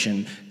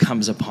desperation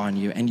comes upon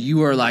you and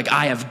you are like,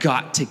 I have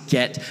got to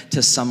get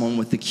to someone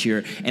with the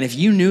cure. And if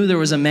you knew there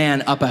was a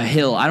man up a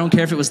hill, I don't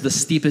care if it was the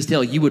steepest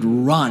hill, you would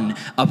run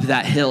up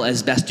that hill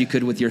as best you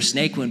could with your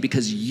snake wound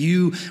because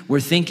you were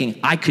thinking,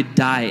 I could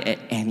die at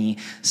any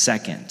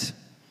second.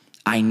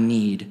 I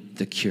need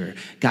the cure.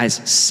 Guys,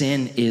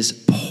 sin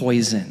is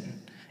poison.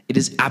 It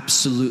is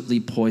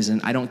absolutely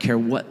poison. I don't care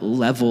what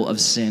level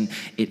of sin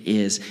it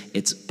is,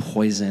 it's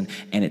poison.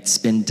 And it's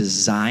been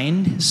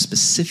designed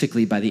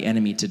specifically by the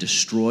enemy to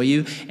destroy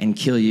you and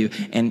kill you.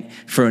 And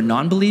for a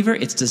non-believer,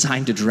 it's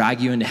designed to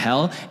drag you into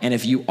hell. And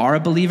if you are a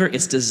believer,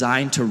 it's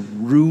designed to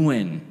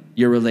ruin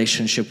your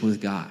relationship with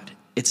God.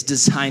 It's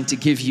designed to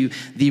give you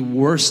the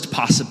worst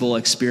possible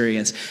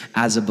experience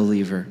as a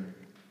believer.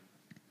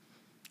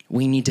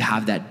 We need to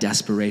have that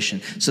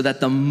desperation so that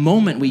the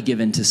moment we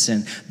give into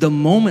sin, the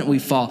moment we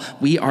fall,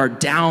 we are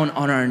down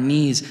on our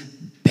knees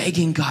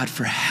begging God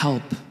for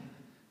help.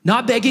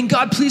 Not begging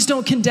God, please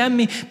don't condemn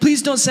me.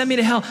 Please don't send me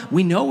to hell.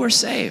 We know we're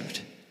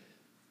saved.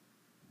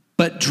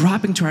 But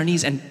dropping to our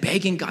knees and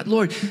begging God,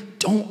 Lord,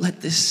 don't let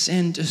this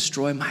sin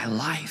destroy my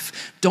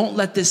life. Don't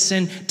let this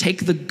sin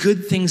take the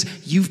good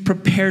things you've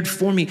prepared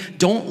for me.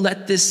 Don't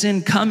let this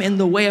sin come in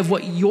the way of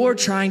what you're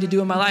trying to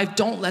do in my life.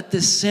 Don't let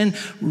this sin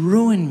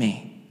ruin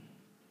me.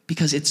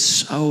 Because it's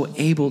so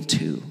able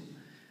to.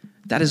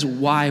 That is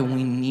why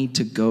we need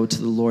to go to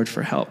the Lord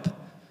for help.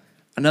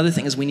 Another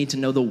thing is we need to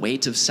know the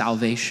weight of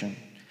salvation.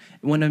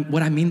 What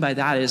I mean by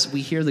that is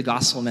we hear the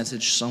gospel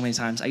message so many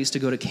times. I used to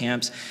go to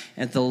camps,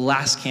 and at the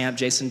last camp,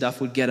 Jason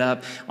Duff would get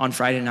up on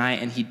Friday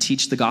night and he'd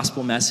teach the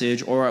gospel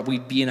message, or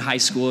we'd be in high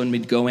school and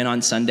we'd go in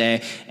on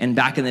Sunday. And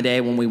back in the day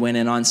when we went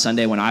in on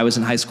Sunday, when I was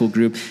in high school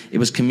group, it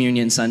was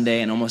Communion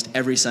Sunday, and almost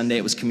every Sunday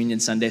it was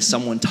Communion Sunday.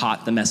 Someone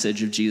taught the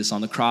message of Jesus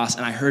on the cross,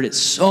 and I heard it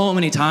so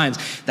many times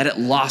that it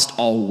lost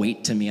all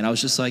weight to me. And I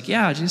was just like,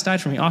 yeah, Jesus died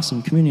for me.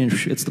 Awesome. Communion,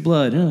 it's the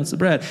blood. It's the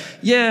bread.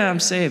 Yeah,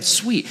 I'm saved.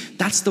 Sweet.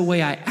 That's the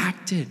way I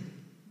acted.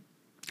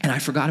 And I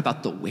forgot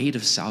about the weight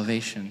of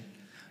salvation,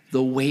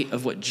 the weight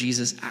of what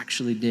Jesus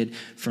actually did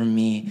for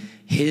me.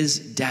 His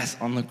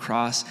death on the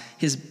cross,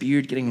 his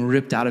beard getting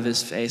ripped out of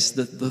his face,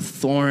 the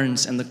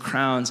thorns and the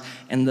crowns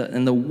and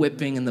the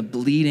whipping and the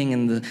bleeding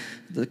and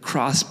the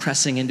cross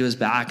pressing into his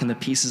back and the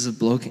pieces of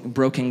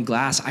broken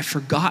glass. I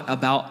forgot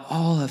about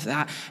all of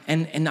that.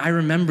 And I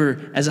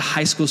remember as a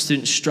high school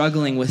student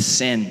struggling with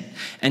sin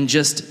and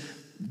just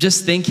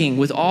thinking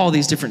with all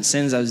these different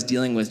sins I was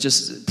dealing with,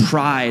 just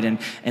pride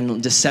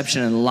and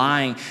deception and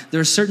lying, there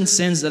are certain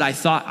sins that I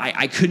thought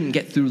I couldn't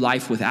get through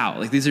life without.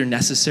 Like, these are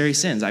necessary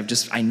sins.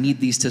 I need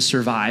these to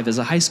survive as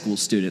a high school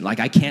student. Like,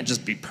 I can't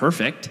just be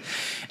perfect.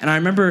 And I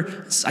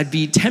remember I'd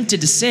be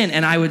tempted to sin,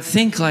 and I would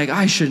think, like,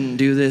 I shouldn't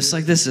do this.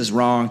 Like, this is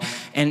wrong.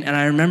 And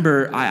I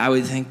remember I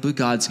would think, but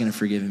God's going to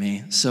forgive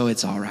me, so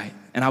it's all right.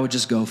 And I would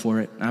just go for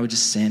it. And I would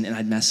just sin, and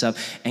I'd mess up.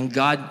 And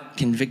God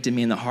convicted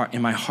me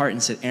in my heart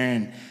and said,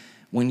 Aaron,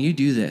 when you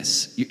do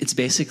this, it's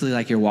basically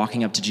like you're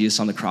walking up to Jesus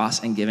on the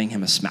cross and giving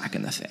him a smack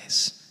in the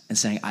face and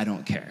saying, I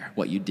don't care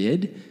what you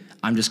did.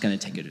 I'm just going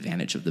to take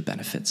advantage of the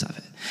benefits of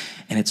it.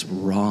 And it's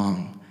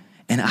wrong.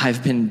 And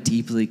I've been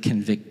deeply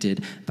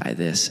convicted by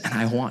this. And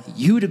I want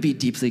you to be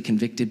deeply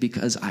convicted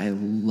because I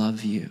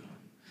love you.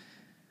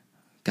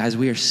 Guys,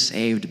 we are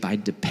saved by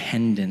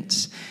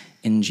dependence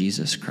in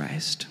Jesus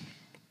Christ.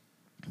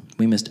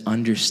 We must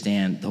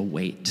understand the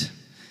weight.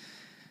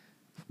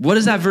 What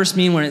does that verse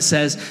mean when it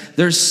says,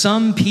 there's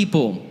some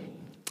people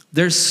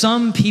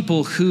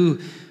who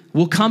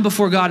will come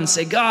before God and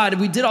say, God,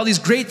 we did all these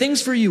great things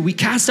for you. We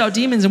cast out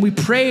demons and we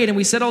prayed and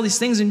we said all these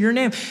things in your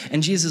name.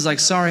 And Jesus is like,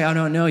 sorry, I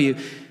don't know you.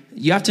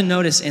 You have to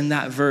notice in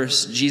that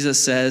verse, Jesus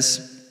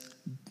says,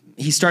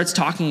 he starts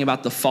talking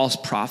about the false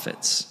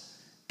prophets.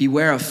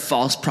 Beware of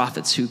false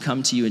prophets who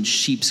come to you in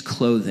sheep's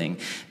clothing,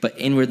 but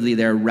inwardly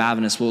they're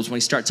ravenous wolves. When we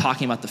start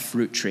talking about the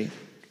fruit tree.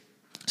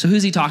 So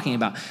who's he talking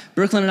about?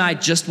 Brooklyn and I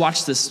just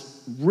watched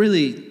this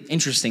really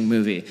interesting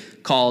movie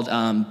called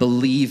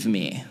Believe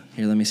Me.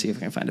 Here, let me see if I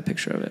can find a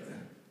picture of it.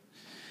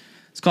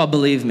 It's called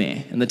Believe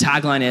Me. And the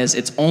tagline is,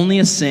 it's only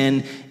a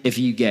sin if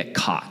you get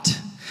caught.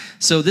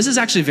 So this is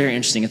actually very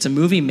interesting. It's a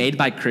movie made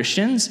by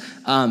Christians,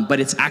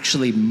 but it's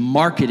actually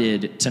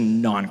marketed to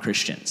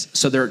non-Christians.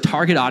 So their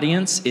target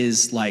audience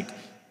is like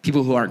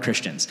people who aren't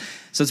Christians.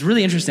 So it's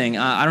really interesting.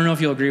 I don't know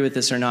if you'll agree with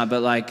this or not,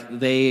 but like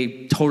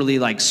they totally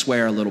like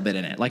swear a little bit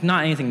in it. Like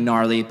not anything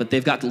gnarly, but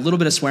they've got a little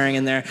bit of swearing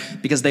in there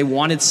because they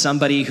wanted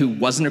somebody who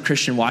wasn't a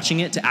Christian watching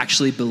it to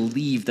actually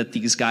believe that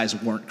these guys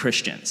weren't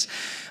Christians.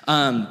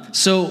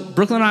 So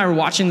Brooklyn and I were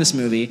watching this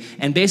movie,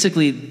 and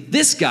basically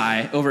this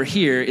guy over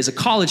here is a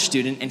college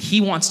student, and he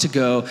wants to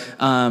go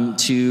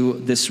to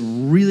this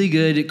really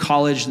good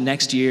college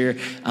next year,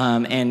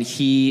 and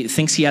he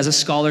thinks he has a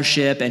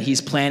scholarship, and he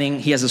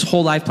has his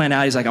whole life planned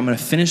out. He's like, I'm going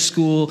to finish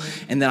school,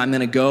 and then I'm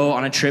going to go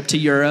on a trip to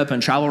Europe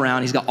and travel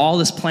around. He's got all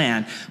this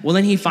planned. Well,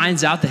 then he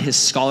finds out that his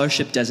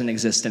scholarship doesn't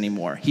exist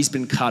anymore. He's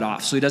been cut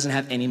off, so he doesn't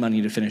have any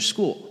money to finish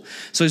school.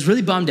 So he's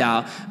really bummed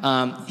out.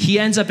 He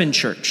ends up in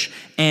church.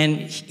 And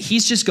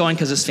he's just going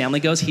because his family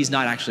goes. He's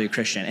not actually a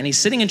Christian. And he's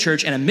sitting in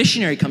church, and a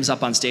missionary comes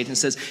up on stage and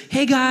says,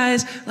 hey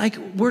guys, like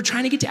we're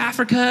trying to get to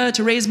Africa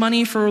to raise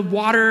money for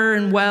water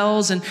and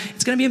wells, and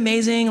it's going to be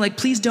amazing. Like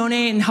please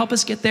donate and help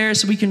us get there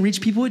so we can reach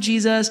people with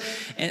Jesus.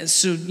 And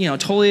so,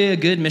 totally a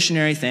good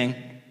missionary thing.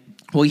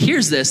 Well, he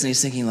hears this and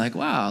he's thinking like,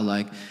 wow,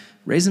 like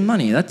raising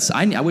money,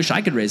 I wish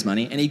I could raise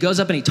money. And he goes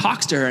up and he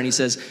talks to her and he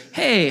says,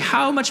 hey,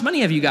 how much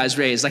money have you guys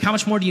raised? Like, how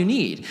much more do you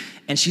need?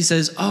 And she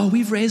says, oh,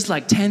 we've raised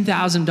like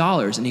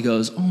 $10,000. And he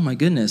goes, oh my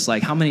goodness,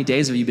 like how many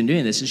days have you been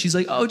doing this? And she's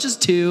like, oh,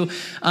 just 2.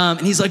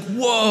 And he's like,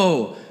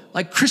 whoa,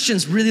 like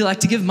Christians really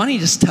like to give money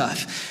to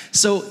stuff.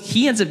 So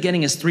he ends up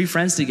getting his 3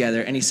 friends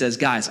together and he says,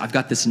 guys, I've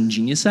got this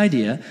ingenious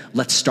idea.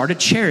 Let's start a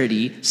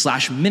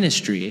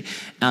charity/ministry.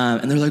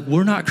 And they're like,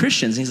 we're not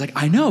Christians. And he's like,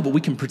 I know, but we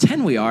can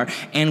pretend we are.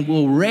 And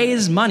we'll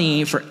raise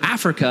money for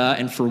Africa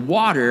and for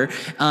water.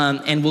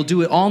 And we'll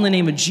do it all in the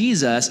name of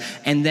Jesus.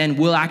 And then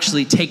we'll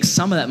actually take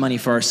some of that money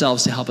for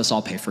ourselves to help us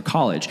all pay for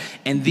college.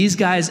 And these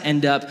guys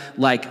end up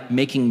like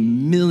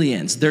making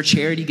millions. Their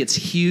charity gets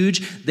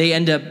huge. They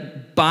end up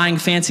buying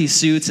fancy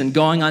suits and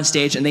going on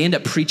stage, and they end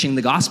up preaching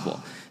the gospel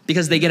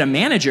because they get a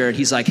manager and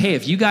he's like, hey,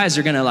 if you guys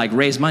are gonna like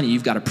raise money,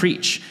 you've got to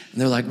preach. And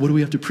they're like, what do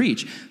we have to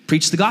preach?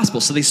 Preach the gospel.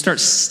 So they start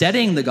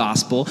studying the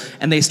gospel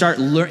and they start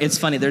it's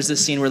funny, there's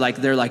this scene where like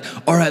they're like,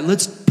 all right,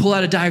 let's pull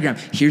out a diagram.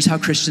 Here's how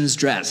Christians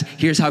dress.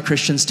 Here's how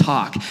Christians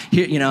talk.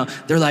 Here,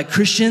 they're like,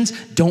 Christians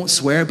don't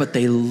swear, but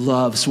they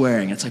love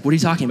swearing. It's like, what are you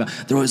talking about?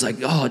 They're always like,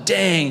 oh,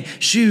 dang,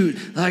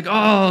 shoot, like,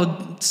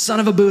 oh, son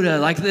of a Buddha.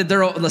 Like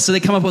so they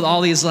come up with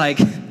all these like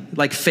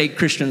fake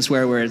Christian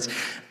swear words.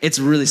 It's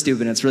really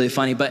stupid. It's really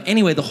funny. But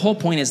anyway, the whole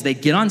point is they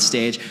get on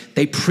stage,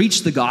 they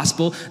preach the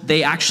gospel,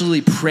 they actually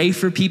pray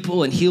for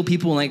people and heal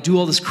people and like do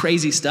all this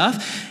crazy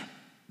stuff.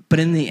 But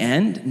in the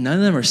end, none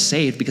of them are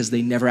saved because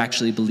they never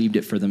actually believed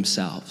it for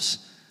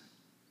themselves.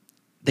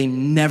 They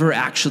never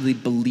actually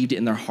believed it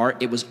in their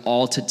heart. It was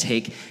all to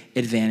take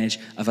advantage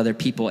of other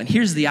people. And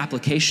here's the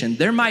application.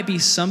 There might be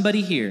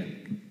somebody here,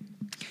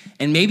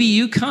 and maybe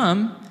you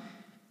come,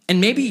 and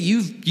maybe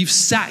you've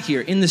sat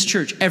here in this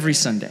church every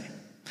Sunday.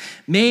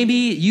 Maybe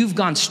you've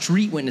gone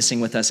street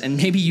witnessing with us, and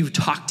maybe you've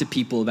talked to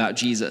people about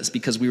Jesus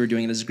because we were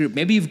doing it as a group.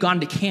 Maybe you've gone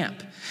to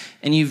camp,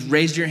 and you've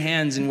raised your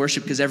hands in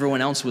worship because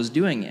everyone else was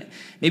doing it.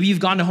 Maybe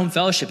you've gone to home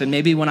fellowship, and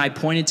maybe when I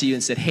pointed to you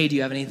and said, hey, do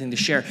you have anything to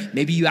share?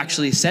 Maybe you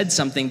actually said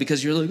something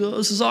because you're like, oh,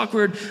 this is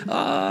awkward.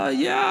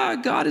 Yeah,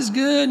 God is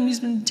good, and he's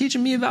been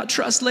teaching me about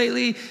trust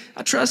lately.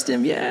 I trust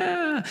him,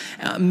 yeah.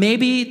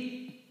 Maybe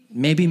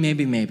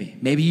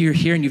you're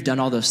here and you've done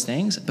all those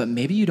things, but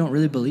maybe you don't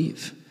really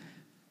believe.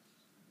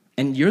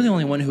 And you're the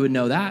only one who would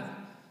know that.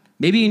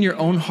 Maybe in your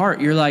own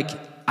heart, you're like,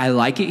 I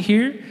like it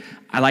here.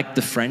 I like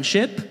the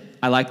friendship.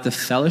 I like the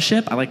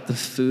fellowship. I like the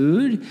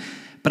food.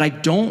 But I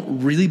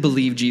don't really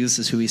believe Jesus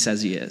is who he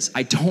says he is.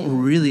 I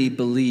don't really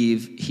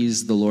believe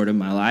he's the Lord of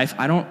my life.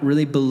 I don't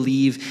really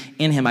believe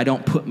in him. I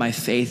don't put my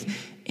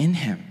faith in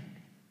him.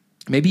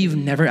 Maybe you've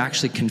never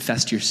actually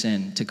confessed your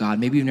sin to God.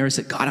 Maybe you've never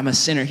said, God, I'm a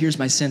sinner. Here's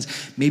my sins.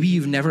 Maybe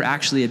you've never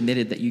actually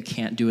admitted that you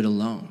can't do it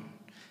alone.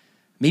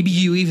 Maybe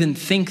you even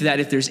think that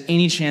if there's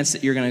any chance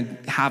that you're going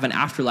to have an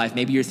afterlife,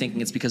 maybe you're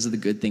thinking it's because of the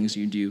good things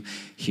you do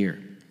here.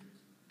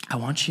 I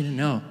want you to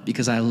know,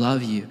 because I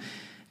love you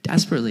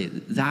desperately,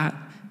 that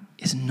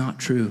is not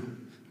true.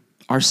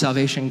 Our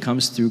salvation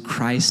comes through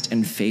Christ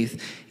and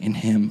faith in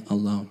him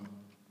alone.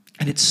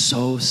 And it's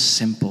so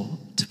simple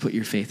to put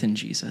your faith in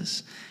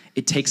Jesus.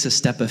 It takes a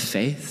step of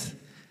faith,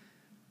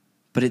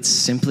 but it's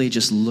simply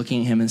just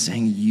looking at him and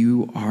saying,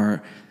 you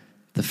are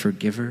the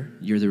forgiver,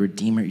 you're the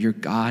redeemer, you're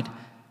God.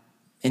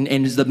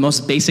 And the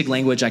most basic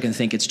language I can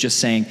think, it's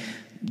just saying,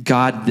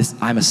 God,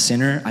 I'm a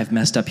sinner, I've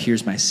messed up,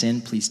 here's my sin,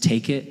 please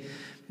take it.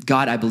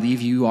 God, I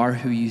believe you are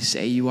who you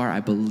say you are. I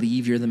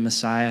believe you're the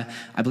Messiah.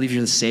 I believe you're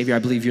the Savior. I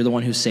believe you're the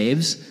one who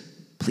saves.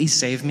 Please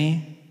save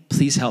me.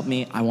 Please help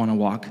me. I want to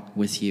walk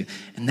with you.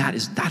 And that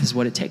is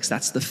what it takes.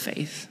 That's the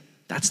faith.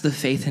 That's the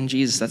faith in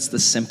Jesus. That's the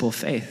simple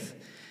faith.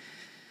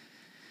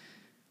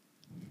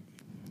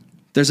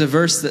 There's a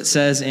verse that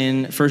says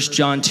in 1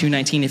 John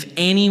 2:19, if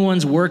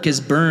anyone's work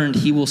is burned,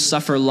 he will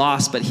suffer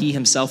loss, but he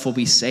himself will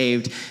be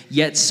saved,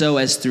 yet so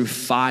as through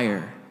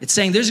fire. It's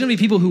saying there's going to be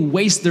people who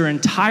waste their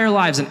entire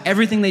lives, and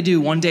everything they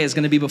do one day is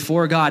going to be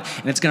before God,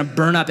 and it's going to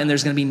burn up, and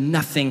there's going to be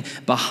nothing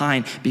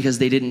behind because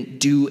they didn't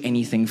do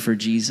anything for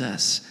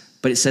Jesus.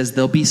 But it says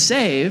they'll be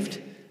saved,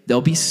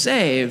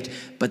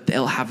 but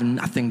they'll have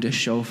nothing to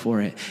show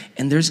for it.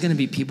 And there's going to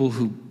be people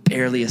who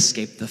barely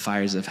escape the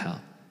fires of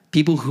hell,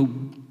 people who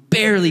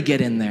barely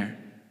get in there,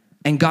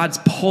 and God's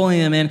pulling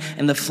them in,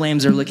 and the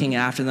flames are looking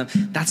after them.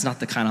 That's not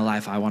the kind of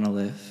life I want to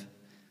live.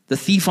 The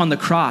thief on the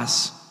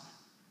cross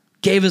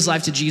gave his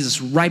life to Jesus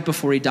right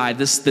before he died.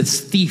 This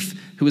thief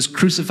who was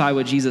crucified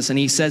with Jesus, and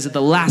he says at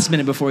the last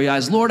minute before he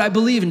dies, Lord, I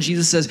believe. And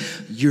Jesus says,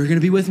 you're going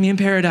to be with me in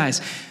paradise.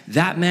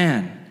 That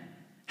man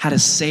had a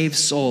saved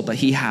soul, but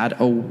he had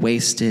a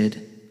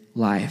wasted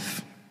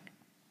life.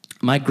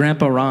 My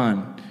grandpa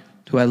Ron,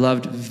 who I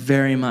loved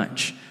very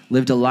much,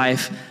 lived a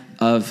life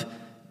of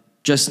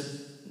just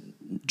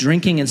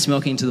drinking and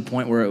smoking to the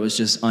point where it was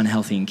just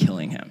unhealthy and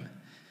killing him.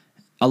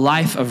 A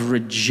life of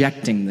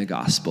rejecting the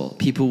gospel.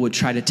 People would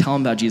try to tell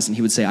him about Jesus, and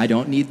he would say, I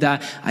don't need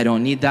that. I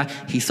don't need that.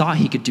 He thought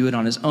he could do it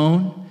on his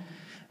own.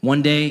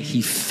 One day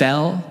he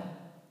fell,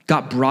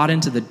 got brought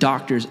into the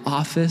doctor's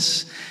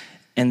office,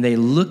 and they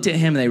looked at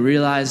him and they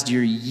realized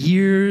your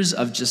years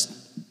of just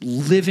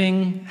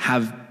living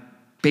have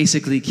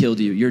basically killed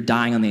you. You're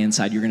dying on the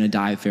inside. You're going to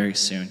die very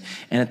soon.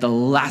 And at the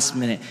last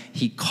minute,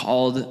 he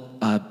called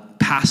a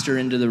pastor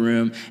into the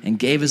room and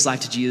gave his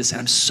life to Jesus. And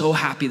I'm so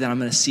happy that I'm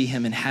going to see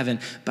him in heaven.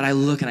 But I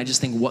look and I just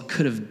think, what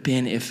could have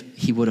been if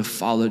he would have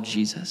followed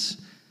Jesus?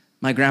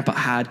 My grandpa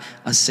had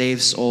a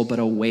saved soul, but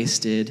a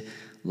wasted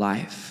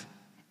life.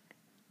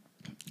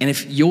 And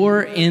if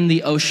you're in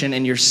the ocean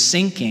and you're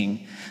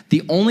sinking,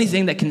 the only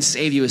thing that can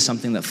save you is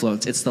something that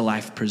floats. It's the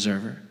life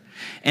preserver.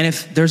 And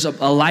if there's a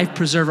life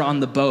preserver on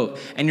the boat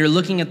and you're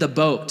looking at the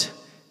boat,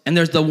 and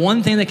there's the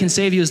one thing that can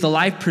save you is the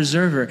life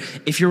preserver.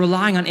 If you're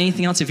relying on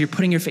anything else, if you're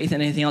putting your faith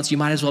in anything else, you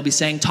might as well be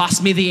saying,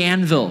 toss me the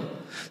anvil.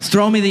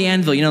 Throw me the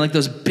anvil. You know, like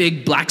those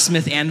big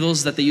blacksmith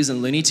anvils that they use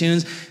in Looney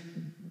Tunes.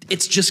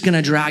 It's just going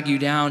to drag you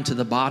down to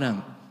the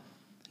bottom.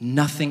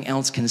 Nothing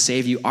else can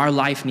save you. Our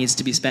life needs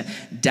to be spent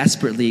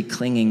desperately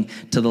clinging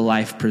to the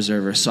life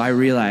preserver. So I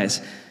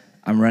realize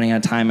I'm running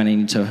out of time and I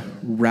need to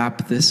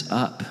wrap this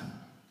up.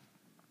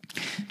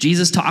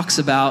 Jesus talks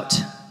about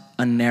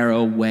a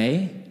narrow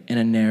way and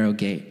a narrow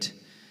gate.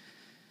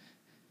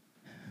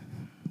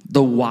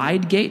 The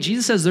wide gate,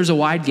 Jesus says there's a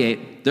wide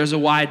gate, there's a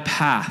wide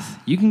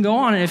path. You can go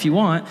on it if you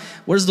want.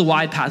 What does the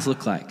wide path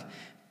look like?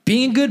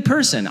 Being a good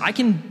person. I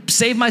can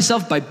save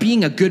myself by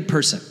being a good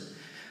person.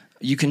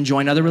 You can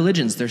join other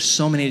religions. There's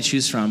so many to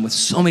choose from with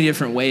so many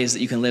different ways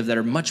that you can live that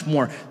are much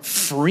more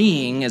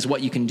freeing as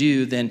what you can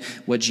do than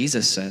what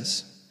Jesus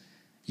says.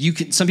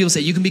 Some people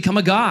say you can become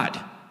a god.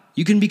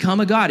 You can become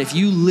a god. If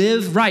you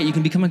live right, you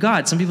can become a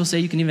god. Some people say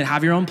you can even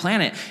have your own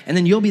planet, and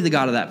then you'll be the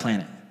god of that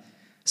planet.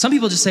 Some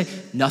people just say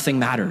nothing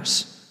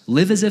matters.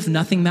 Live as if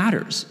nothing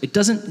matters. It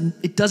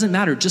doesn't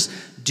matter. Just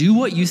do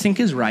what you think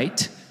is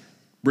right,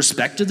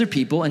 respect other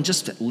people, and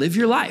just live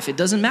your life. It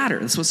doesn't matter.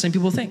 That's what some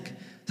people think.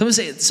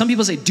 Some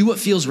people say do what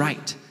feels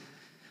right.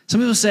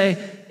 Some people say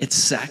it's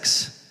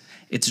sex.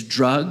 It's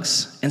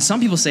drugs, and some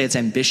people say it's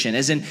ambition,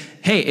 as in,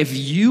 hey, if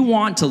you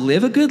want to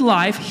live a good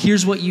life,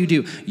 here's what you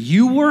do.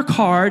 You work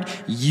hard,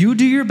 you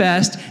do your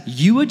best,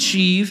 you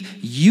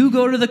achieve, you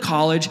go to the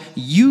college,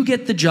 you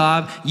get the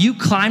job, you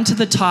climb to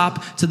the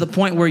top to the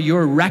point where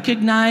you're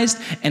recognized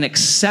and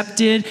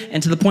accepted,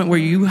 and to the point where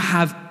you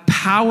have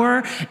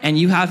power,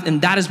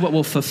 and that is what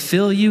will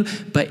fulfill you.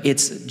 But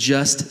it's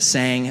just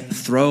saying,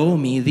 throw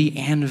me the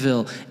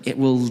anvil. It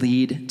will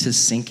lead to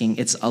sinking.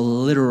 It's a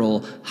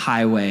literal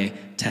highway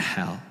to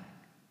hell.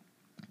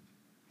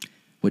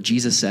 What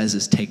Jesus says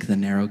is take the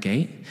narrow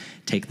gate,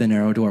 take the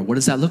narrow door. What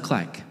does that look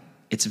like?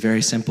 It's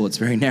very simple. It's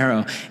very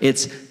narrow.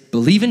 It's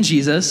believe in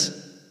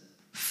Jesus,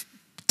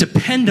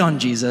 depend on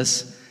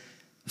Jesus,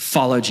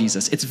 follow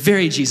Jesus. It's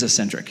very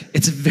Jesus-centric.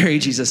 It's very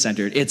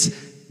Jesus-centered. It's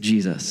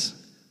Jesus.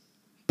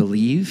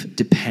 Believe,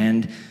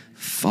 depend,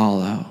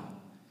 follow,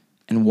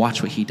 and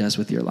watch what he does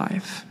with your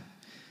life.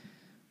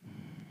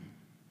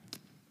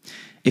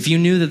 If you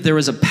knew that there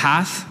was a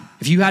path,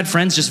 if you had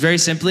friends, just very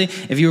simply,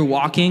 if you were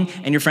walking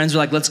and your friends were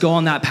like, let's go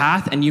on that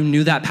path, and you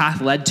knew that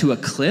path led to a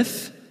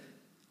cliff,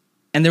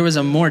 and there was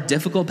a more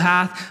difficult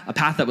path, a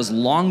path that was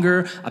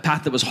longer, a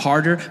path that was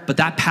harder, but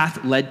that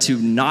path led to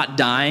not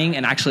dying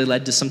and actually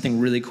led to something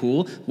really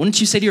cool, wouldn't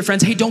you say to your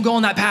friends, hey, don't go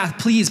on that path.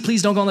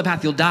 Please don't go on the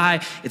path. You'll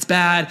die. It's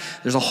bad.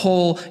 There's a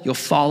hole. You'll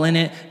fall in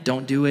it.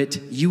 Don't do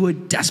it. You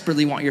would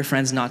desperately want your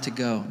friends not to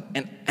go.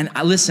 And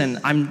listen,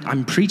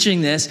 I'm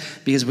preaching this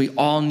because we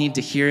all need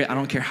to hear it. I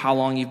don't care how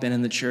long you've been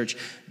in the church.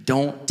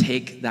 Don't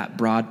take that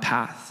broad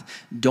path.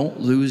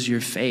 Don't lose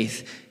your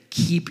faith.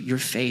 Keep your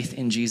faith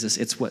in Jesus.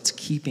 It's what's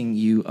keeping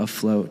you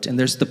afloat. And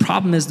the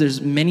problem is there's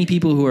many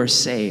people who are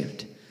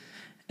saved.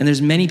 And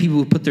there's many people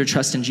who put their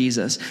trust in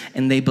Jesus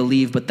and they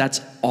believe, but that's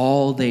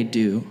all they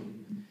do.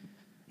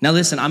 Now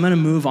listen, I'm gonna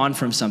move on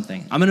from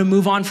something. I'm gonna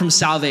move on from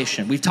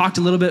salvation. We've talked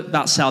a little bit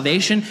about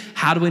salvation.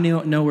 How do we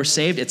know we're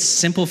saved? It's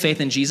simple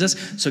faith in Jesus.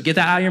 So get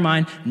that out of your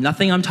mind.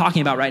 Nothing I'm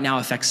talking about right now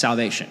affects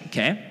salvation,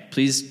 okay?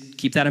 Please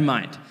keep that in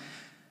mind.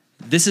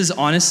 This is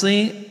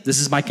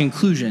my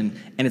conclusion,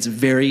 and it's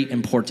very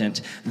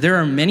important. There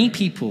are many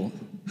people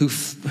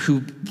who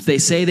they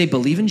say they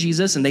believe in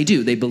Jesus, and they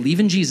do. They believe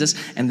in Jesus,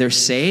 and they're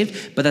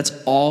saved, but that's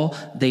all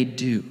they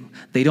do.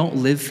 They don't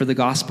live for the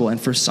gospel. And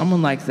for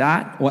someone like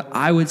that, what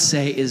I would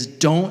say is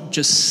don't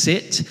just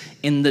sit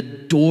in the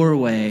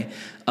doorway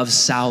of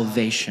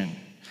salvation.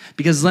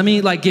 Because let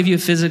me give you a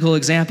physical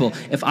example.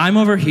 If I'm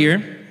over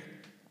here,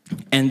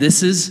 and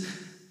this is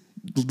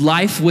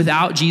life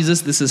without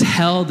Jesus, this is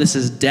hell, this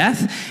is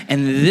death,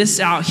 and this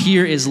out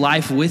here is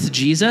life with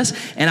Jesus,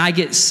 and I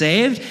get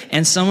saved,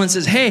 and someone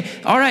says, hey,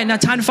 all right, now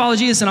time to follow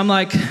Jesus, and I'm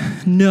like,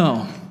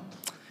 no,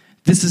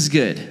 this is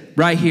good,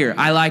 right here,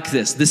 I like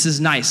this is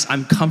nice,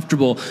 I'm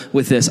comfortable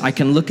with this, I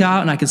can look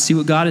out and I can see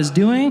what God is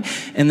doing,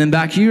 and then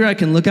back here, I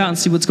can look out and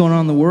see what's going on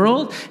in the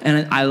world,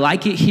 and I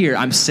like it here,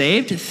 I'm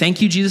saved,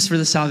 thank you, Jesus, for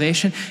the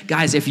salvation.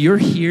 Guys, if you're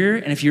here,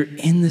 and if you're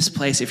in this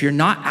place, if you're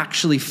not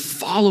actually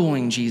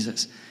following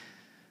Jesus,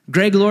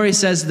 Greg Laurie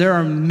says he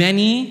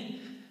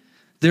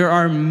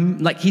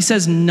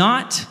says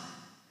not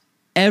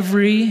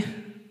every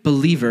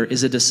believer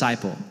is a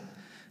disciple.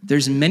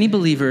 There's many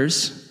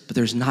believers, but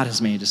there's not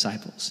as many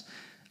disciples.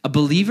 A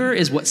believer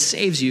is what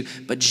saves you,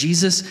 but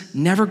Jesus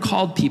never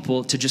called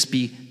people to just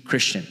be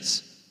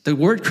Christians. The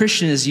word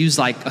Christian is used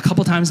a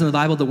couple times in the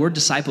Bible. The word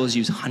disciple is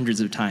used hundreds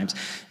of times.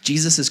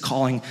 Jesus is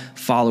calling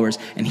followers,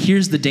 and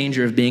here's the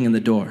danger of being in the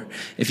door.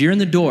 If you're in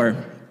the door,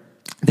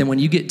 then when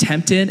you get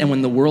tempted and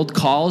when the world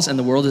calls and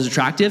the world is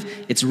attractive,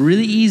 it's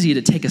really easy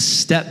to take a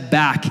step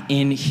back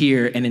in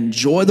here and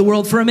enjoy the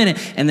world for a minute.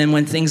 And then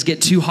when things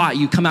get too hot,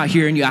 you come out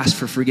here and you ask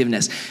for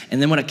forgiveness.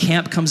 And then when a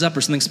camp comes up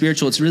or something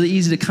spiritual, it's really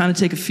easy to kind of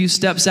take a few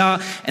steps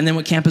out. And then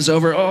when camp is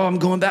over, I'm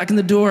going back in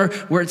the door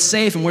where it's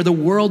safe and where the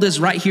world is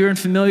right here and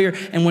familiar.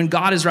 And when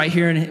God is right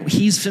here and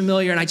he's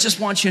familiar. And I just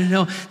want you to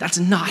know that's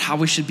not how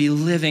we should be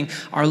living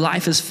our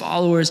life as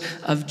followers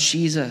of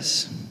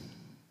Jesus.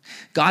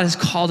 God has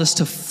called us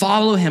to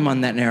follow him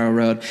on that narrow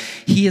road.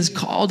 He has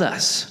called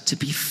us to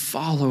be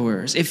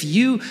followers. If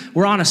you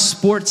were on a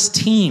sports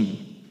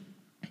team,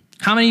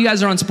 how many of you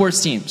guys are on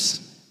sports teams?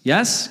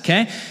 Yes?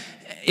 Okay.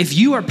 If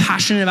you are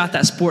passionate about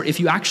that sport,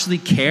 if you actually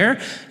care,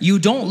 you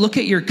don't look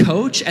at your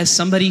coach as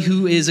somebody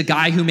who is a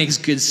guy who makes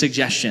good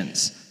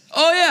suggestions.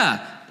 Oh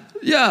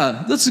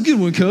yeah, that's a good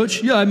one,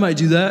 coach. Yeah, I might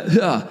do that.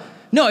 Yeah.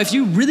 No, if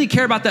you really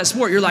care about that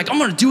sport, you're like, I'm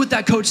going to do what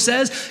that coach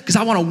says because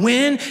I want to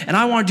win and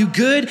I want to do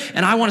good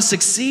and I want to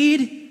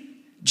succeed.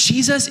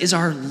 Jesus is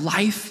our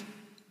life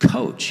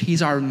coach.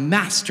 He's our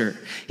master.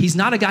 He's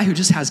not a guy who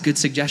just has good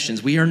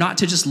suggestions. We are not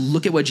to just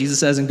look at what Jesus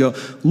says and go,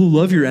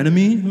 love your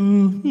enemy?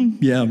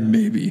 Yeah,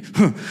 maybe.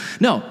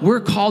 No, we're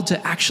called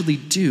to actually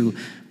do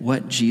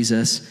what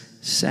Jesus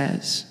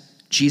says.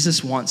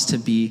 Jesus wants to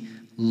be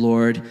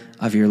Lord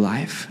of your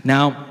life.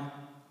 Now,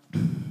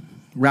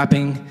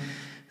 wrapping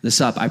this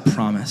up, I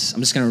promise. I'm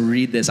just going to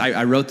read this.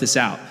 I wrote this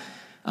out,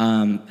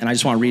 and I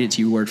just want to read it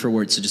to you word for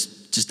word, so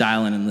just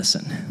dial in and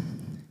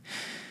listen.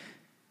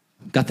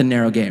 Got the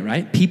narrow gate,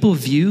 right? People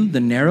view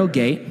the narrow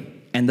gate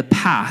and the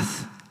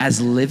path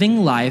as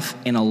living life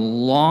in a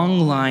long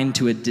line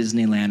to a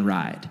Disneyland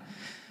ride.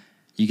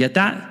 You get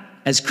that?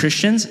 As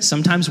Christians,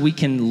 sometimes we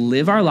can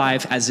live our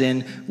life as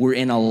in we're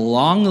in a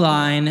long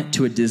line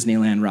to a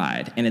Disneyland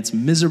ride, and it's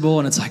miserable,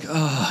 and it's like,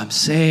 I'm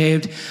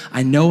saved.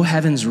 I know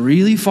heaven's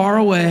really far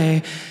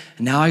away,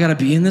 and now I gotta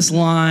be in this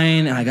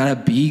line, and I gotta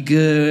be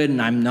good,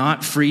 and I'm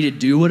not free to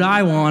do what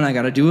I want. I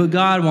gotta do what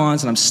God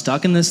wants, and I'm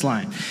stuck in this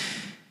line.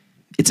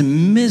 It's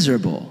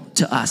miserable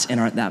to us in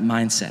that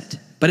mindset,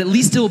 but at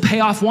least it will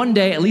pay off one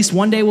day. At least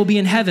one day we'll be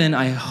in heaven,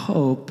 I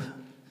hope.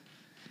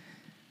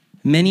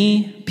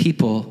 Many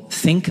people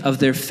think of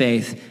their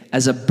faith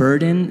as a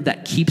burden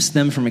that keeps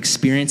them from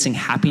experiencing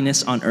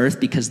happiness on earth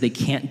because they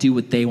can't do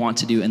what they want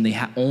to do and they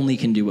only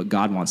can do what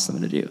God wants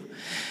them to do.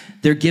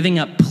 They're giving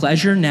up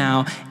pleasure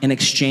now in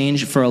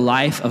exchange for a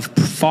life of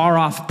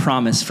far-off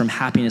promise from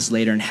happiness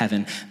later in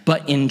heaven.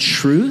 But in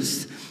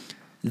truth,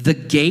 the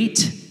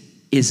gate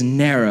is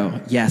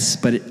narrow, yes,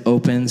 but it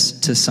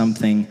opens to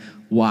something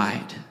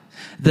wide.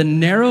 The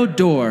narrow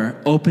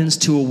door opens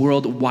to a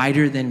world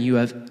wider than you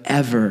have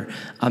ever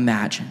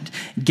imagined.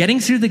 Getting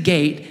through the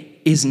gate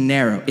is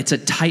narrow. It's a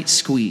tight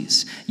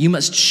squeeze. You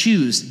must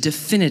choose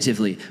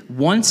definitively,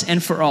 once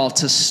and for all,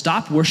 to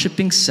stop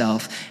worshiping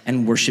self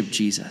and worship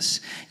Jesus.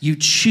 You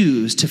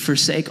choose to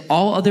forsake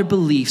all other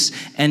beliefs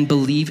and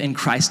believe in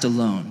Christ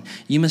alone.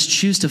 You must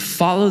choose to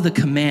follow the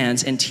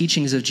commands and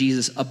teachings of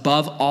Jesus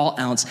above all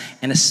else,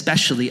 and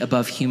especially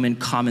above human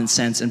common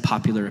sense and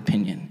popular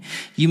opinion.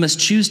 You must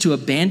choose to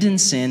abandon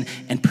sin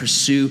and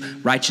pursue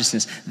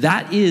righteousness.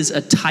 That is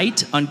a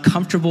tight,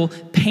 uncomfortable,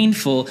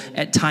 painful,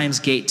 at times,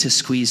 gate to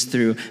squeeze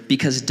through,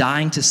 because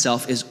dying to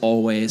self is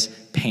always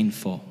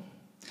painful.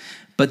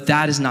 But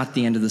that is not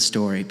the end of the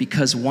story,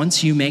 because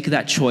once you make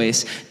that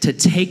choice to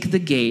take the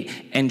gate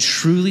and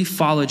truly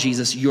follow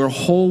Jesus, your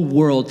whole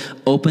world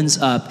opens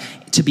up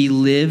to be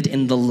lived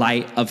in the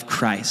light of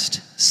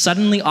Christ.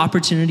 Suddenly,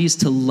 opportunities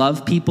to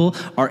love people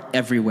are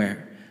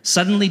everywhere.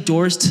 Suddenly,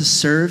 doors to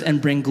serve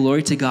and bring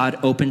glory to God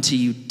open to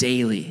you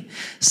daily.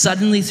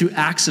 Suddenly, through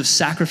acts of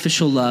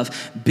sacrificial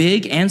love,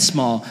 big and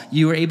small,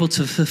 you are able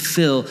to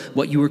fulfill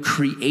what you were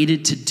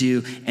created to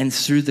do. And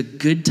through the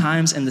good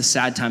times and the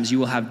sad times, you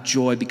will have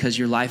joy, because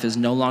your life is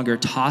no longer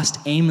tossed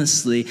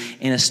aimlessly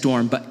in a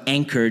storm, but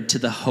anchored to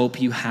the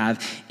hope you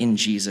have in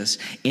Jesus.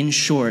 In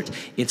short,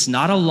 it's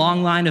not a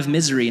long line of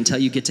misery until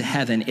you get to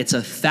heaven. It's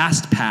a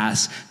fast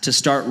pass to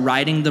start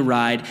riding the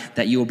ride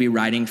that you will be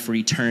riding for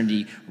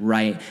eternity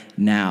right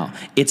now.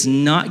 It's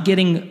not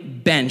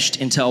getting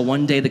benched until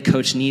one day the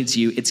coach needs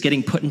you. It's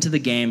getting put into the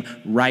game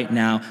right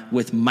now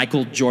with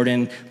Michael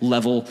Jordan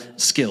level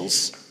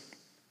skills.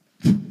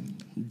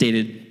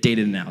 Dated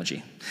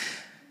analogy.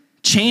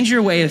 Change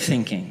your way of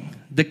thinking.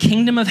 The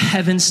kingdom of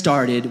heaven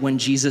started when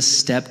Jesus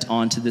stepped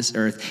onto this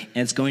earth,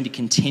 and it's going to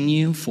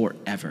continue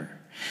forever.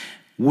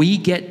 We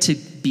get to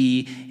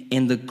be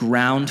in the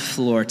ground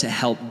floor to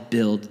help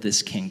build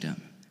this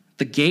kingdom.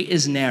 The gate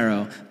is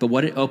narrow, but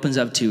what it opens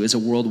up to is a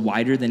world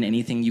wider than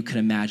anything you could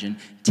imagine.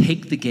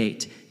 Take the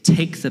gate,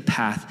 take the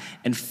path,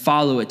 and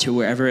follow it to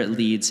wherever it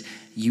leads.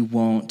 You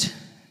won't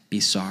be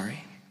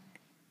sorry.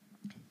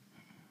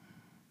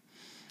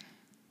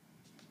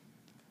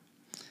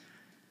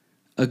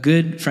 A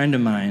good friend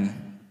of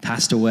mine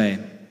passed away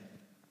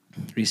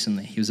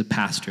recently. He was a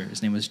pastor.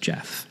 His name was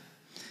Jeff.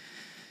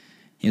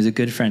 He was a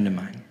good friend of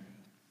mine.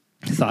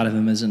 I thought of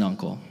him as an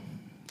uncle,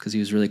 because he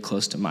was really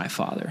close to my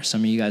father.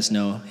 Some of you guys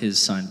know his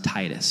son,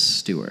 Titus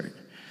Stewart.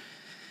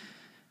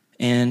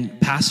 And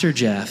Pastor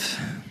Jeff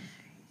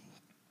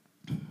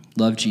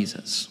loved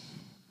Jesus.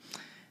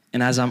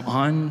 And as I'm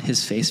on his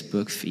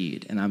Facebook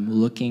feed and I'm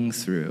looking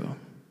through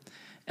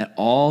at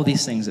all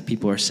these things that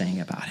people are saying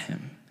about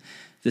him,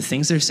 the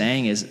things they're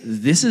saying is,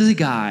 this is a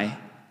guy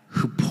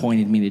who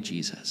pointed me to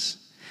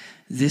Jesus.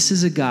 This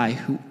is a guy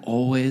who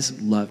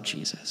always loved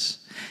Jesus.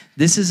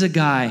 This is a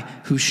guy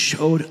who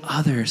showed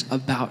others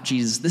about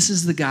Jesus. This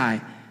is the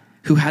guy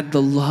who had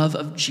the love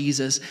of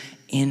Jesus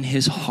in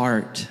his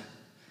heart.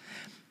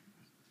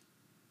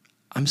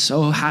 I'm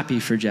so happy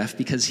for Jeff,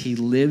 because he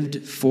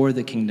lived for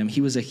the kingdom.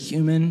 He was a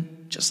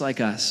human just like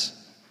us.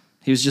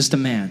 He was just a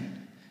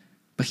man,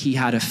 but he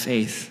had a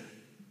faith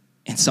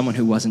in someone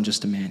who wasn't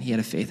just a man. He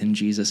had a faith in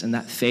Jesus, and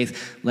that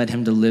faith led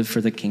him to live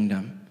for the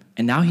kingdom.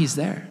 And now he's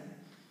there.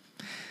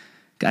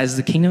 Guys,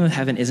 the kingdom of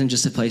heaven isn't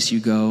just a place you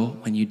go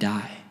when you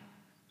die.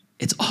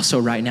 It's also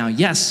right now.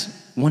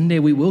 Yes, one day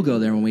we will go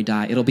there when we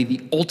die. It'll be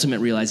the ultimate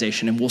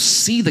realization, and we'll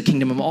see the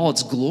kingdom of all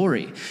its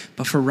glory.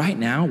 But for right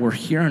now, we're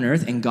here on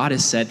earth, and God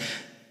has said,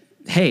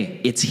 hey,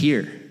 it's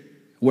here.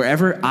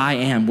 Wherever I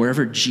am,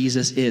 wherever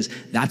Jesus is,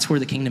 that's where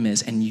the kingdom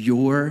is, and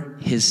you're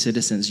his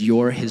citizens,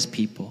 you're his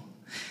people.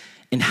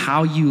 And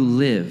how you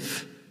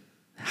live,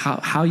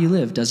 how you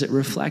live, does it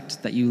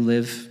reflect that you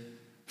live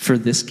for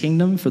this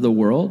kingdom, for the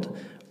world,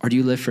 or do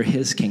you live for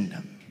his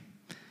kingdom?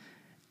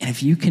 And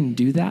if you can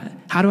do that,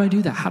 how do I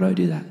do that? How do I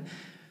do that?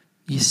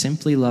 You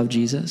simply love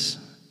Jesus.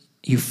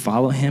 You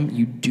follow him.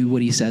 You do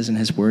what he says in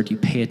his word. You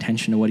pay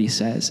attention to what he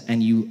says,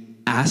 and you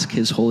ask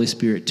his Holy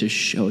Spirit to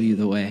show you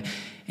the way,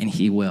 and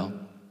he will.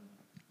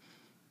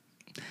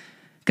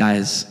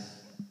 Guys,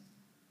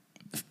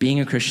 being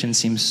a Christian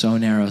seems so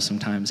narrow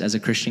sometimes. As a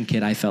Christian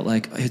kid, I felt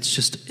like it's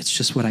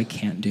just what I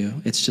can't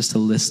do. It's just a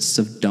list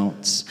of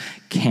don'ts,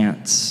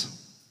 can'ts.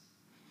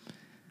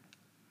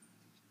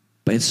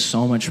 But it's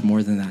so much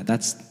more than that.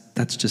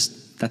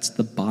 That's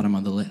the bottom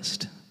of the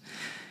list.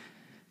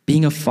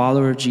 Being a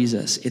follower of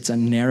Jesus, it's a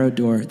narrow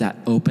door that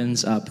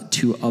opens up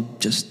to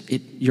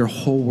your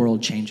whole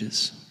world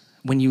changes.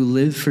 When you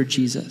live for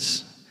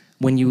Jesus,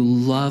 when you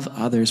love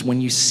others,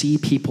 when you see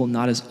people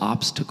not as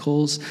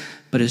obstacles,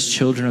 but as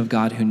children of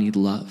God who need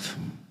love.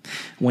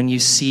 When you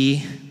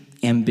see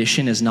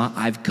ambition as not,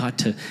 I've got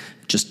to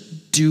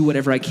just do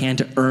whatever I can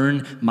to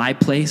earn my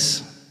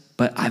place,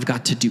 but I've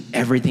got to do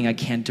everything I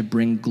can to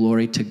bring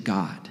glory to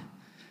God.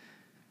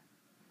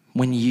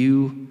 When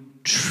you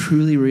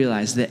truly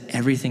realize that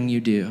everything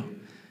you do,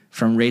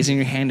 from raising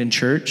your hand in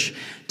church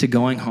to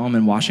going home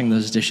and washing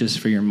those dishes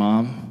for your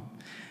mom,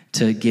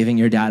 to giving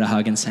your dad a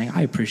hug and saying,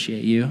 I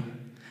appreciate you,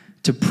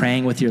 to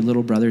praying with your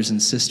little brothers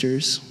and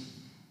sisters,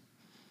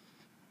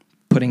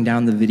 putting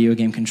down the video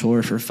game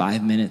controller for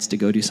 5 minutes to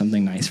go do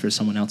something nice for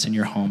someone else in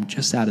your home,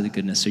 just out of the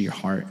goodness of your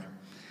heart.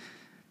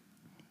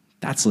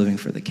 That's living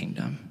for the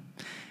kingdom.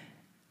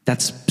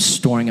 That's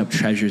storing up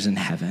treasures in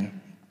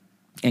heaven.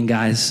 And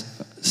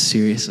guys,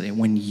 seriously,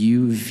 when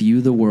you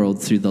view the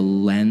world through the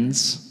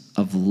lens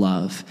of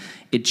love,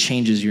 it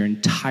changes your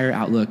entire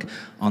outlook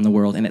on the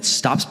world, and it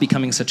stops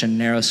becoming such a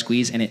narrow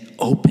squeeze, and it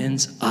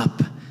opens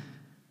up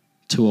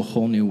to a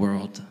whole new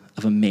world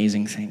of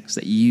amazing things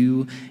that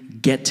you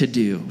get to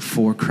do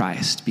for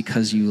Christ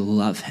because you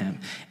love him.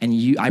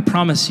 And I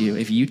promise you,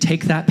 if you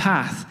take that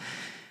path,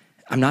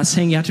 I'm not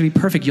saying you have to be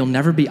perfect. You'll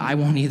never be. I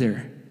won't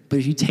either. But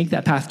if you take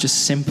that path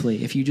just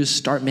simply, if you just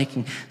start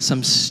making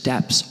some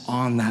steps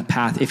on that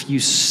path, if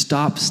you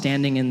stop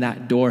standing in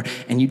that door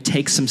and you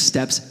take some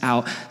steps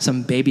out,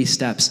 some baby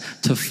steps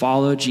to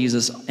follow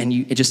Jesus, and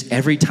you just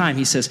every time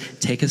he says,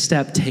 take a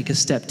step, take a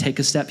step, take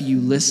a step,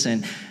 you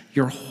listen,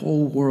 your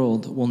whole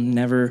world will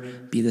never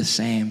be the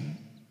same.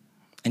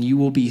 And you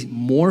will be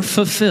more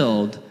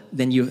fulfilled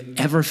than you've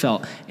ever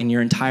felt in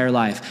your entire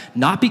life.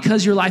 Not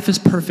because your life is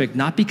perfect,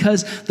 not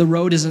because the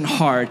road isn't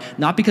hard,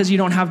 not because you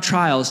don't have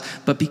trials,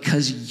 but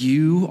because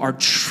you are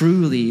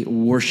truly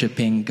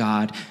worshiping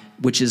God,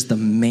 which is the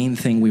main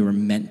thing we were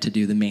meant to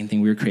do, the main thing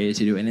we were created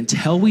to do. And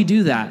until we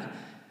do that,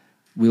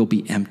 we'll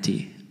be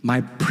empty. My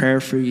prayer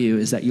for you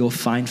is that you'll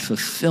find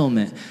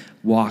fulfillment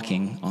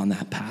walking on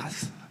that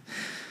path.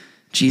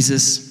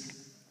 Jesus,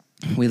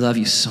 we love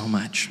you so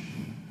much.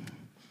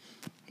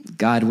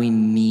 God, we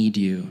need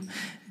you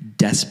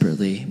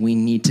desperately. We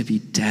need to be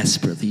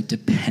desperately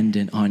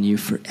dependent on you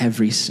for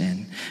every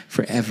sin,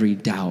 for every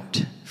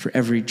doubt, for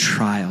every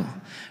trial,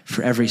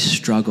 for every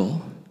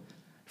struggle,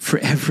 for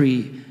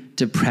every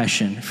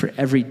depression, for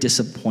every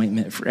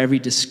disappointment, for every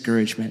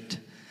discouragement.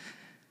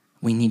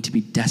 We need to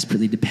be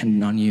desperately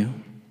dependent on you.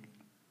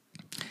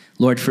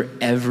 Lord, for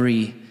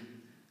every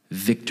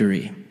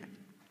victory,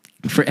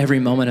 for every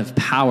moment of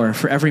power,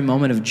 for every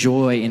moment of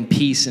joy and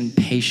peace and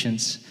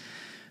patience,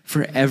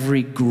 for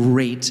every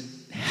great,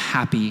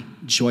 happy,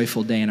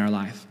 joyful day in our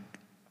life,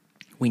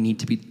 we need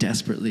to be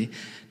desperately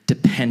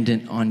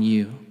dependent on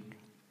you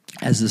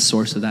as the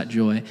source of that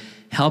joy.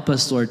 Help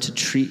us, Lord, to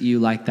treat you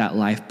like that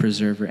life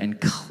preserver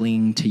and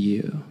cling to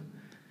you,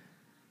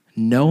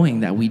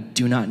 knowing that we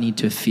do not need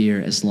to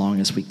fear as long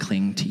as we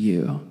cling to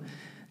you,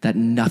 that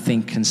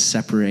nothing can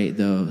separate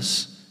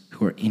those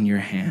who are in your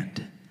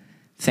hand.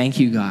 Thank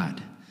you,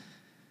 God,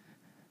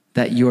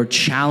 that your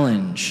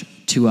challenge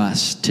to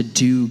us to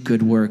do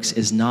good works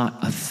is not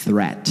a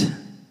threat,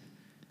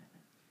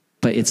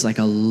 but it's like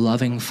a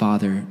loving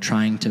father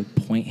trying to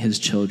point his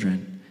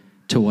children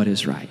to what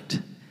is right.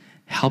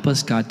 Help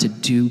us, God, to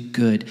do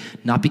good,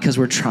 not because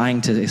we're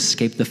trying to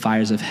escape the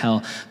fires of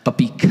hell, but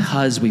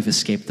because we've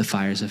escaped the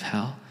fires of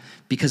hell,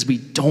 because we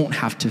don't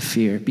have to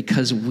fear,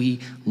 because we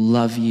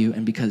love you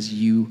and because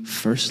you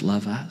first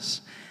love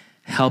us.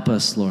 Help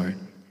us, Lord.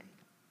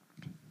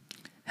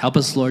 Help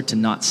us, Lord, to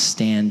not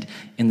stand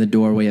in the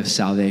doorway of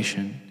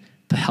salvation,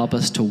 but help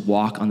us to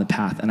walk on the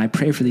path. And I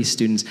pray for these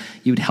students,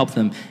 you would help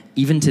them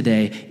even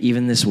today,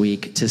 even this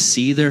week, to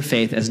see their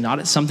faith as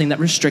not something that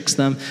restricts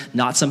them,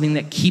 not something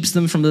that keeps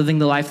them from living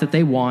the life that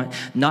they want,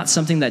 not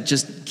something that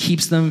just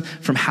keeps them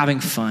from having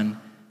fun.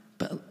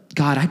 But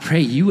God, I pray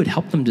you would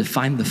help them to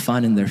find the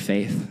fun in their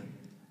faith.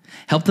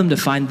 Help them to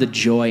find the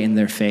joy in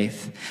their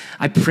faith.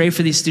 I pray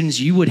for these students,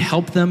 you would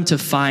help them to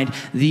find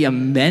the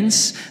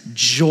immense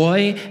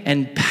joy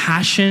and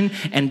passion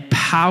and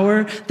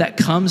power that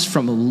comes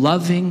from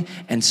loving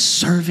and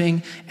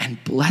serving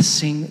and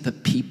blessing the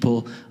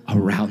people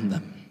around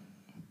them.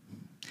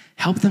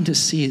 Help them to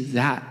see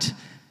that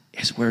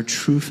is where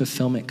true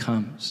fulfillment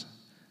comes.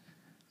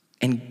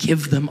 And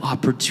give them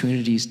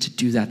opportunities to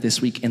do that this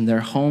week in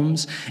their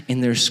homes,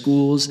 in their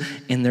schools,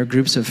 in their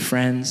groups of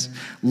friends.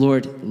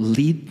 Lord,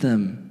 lead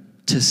them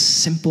to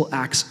simple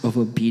acts of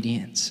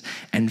obedience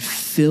and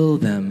fill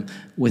them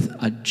with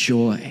a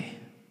joy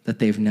that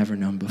they've never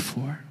known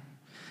before.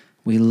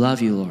 We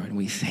love you, Lord, and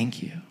we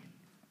thank you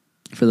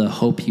for the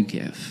hope you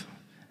give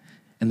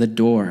and the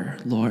door,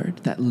 Lord,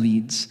 that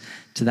leads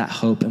to that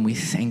hope. And we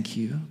thank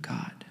you,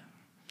 God.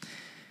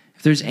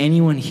 If there's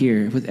anyone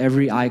here with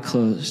every eye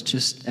closed,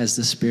 just as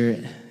the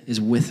Spirit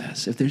is with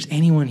us, if there's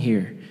anyone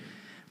here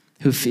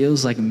who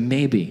feels like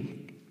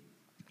maybe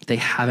they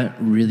haven't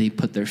really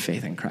put their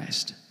faith in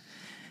Christ,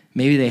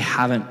 maybe they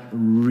haven't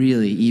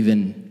really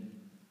even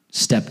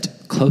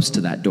stepped close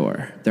to that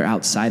door, they're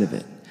outside of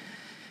it.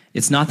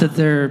 It's not that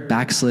they're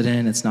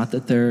backslidden, it's not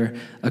that they're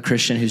a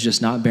Christian who's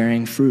just not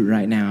bearing fruit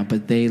right now,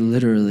 but they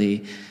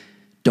literally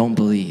don't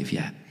believe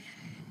yet.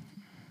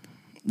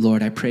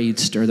 Lord, I pray you'd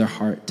stir their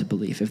heart to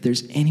believe. If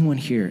there's anyone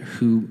here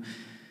who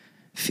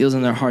feels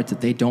in their heart that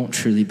they don't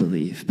truly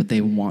believe, but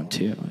they want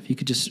to, if you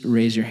could just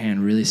raise your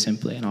hand really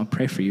simply, and I'll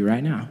pray for you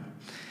right now.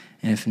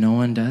 And if no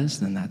one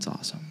does, then that's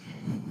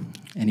awesome.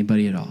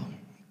 Anybody at all?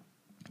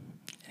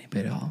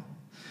 Anybody at all?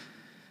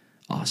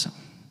 Awesome.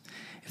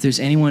 If there's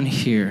anyone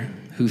here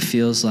who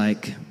feels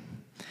like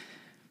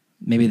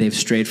maybe they've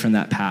strayed from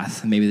that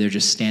path, maybe they're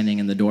just standing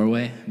in the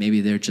doorway,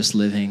 maybe they're just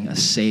living a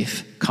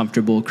safe,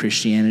 comfortable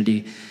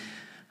Christianity,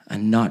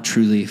 and not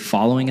truly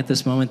following at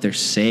this moment. They're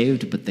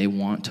saved, but they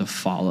want to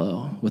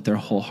follow with their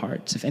whole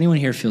hearts. If anyone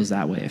here feels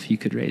that way, if you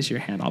could raise your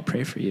hand, I'll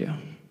pray for you.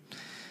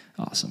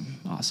 Awesome,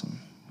 awesome,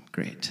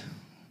 great.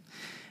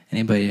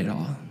 Anybody at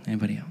all?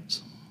 Anybody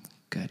else?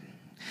 Good.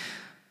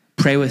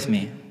 Pray with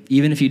me.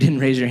 Even if you didn't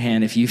raise your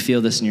hand, if you feel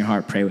this in your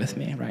heart, pray with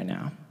me right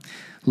now.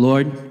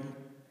 Lord,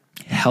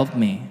 help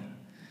me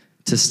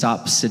to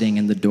stop sitting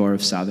in the door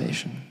of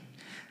salvation.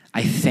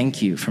 I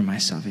thank you for my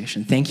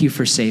salvation. Thank you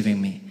for saving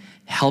me.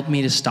 Help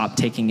me to stop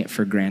taking it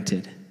for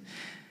granted.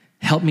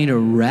 Help me to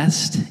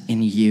rest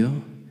in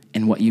you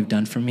and what you've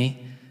done for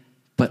me,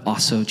 but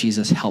also,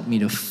 Jesus, help me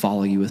to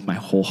follow you with my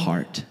whole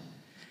heart.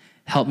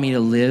 Help me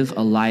to live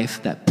a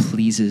life that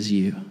pleases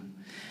you.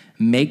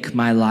 Make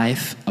my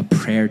life a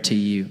prayer to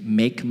you.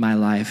 Make my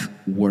life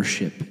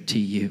worship to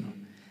you.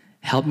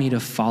 Help me to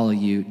follow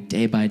you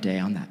day by day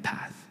on that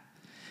path.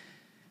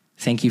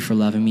 Thank you for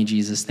loving me,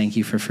 Jesus. Thank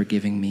you for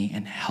forgiving me,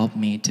 and help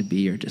me to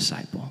be your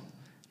disciple.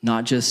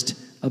 Not just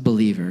a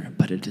believer,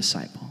 but a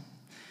disciple.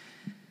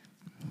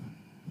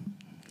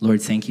 Lord,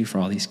 thank you for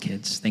all these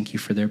kids. Thank you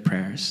for their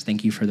prayers.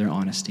 Thank you for their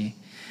honesty.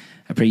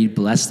 I pray you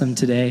bless them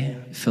today.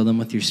 Fill them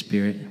with your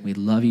spirit. We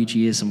love you,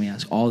 Jesus, and we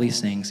ask all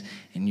these things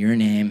in your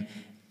name.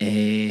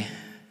 Amen.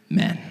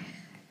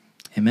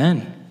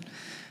 Amen.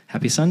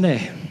 Happy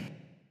Sunday.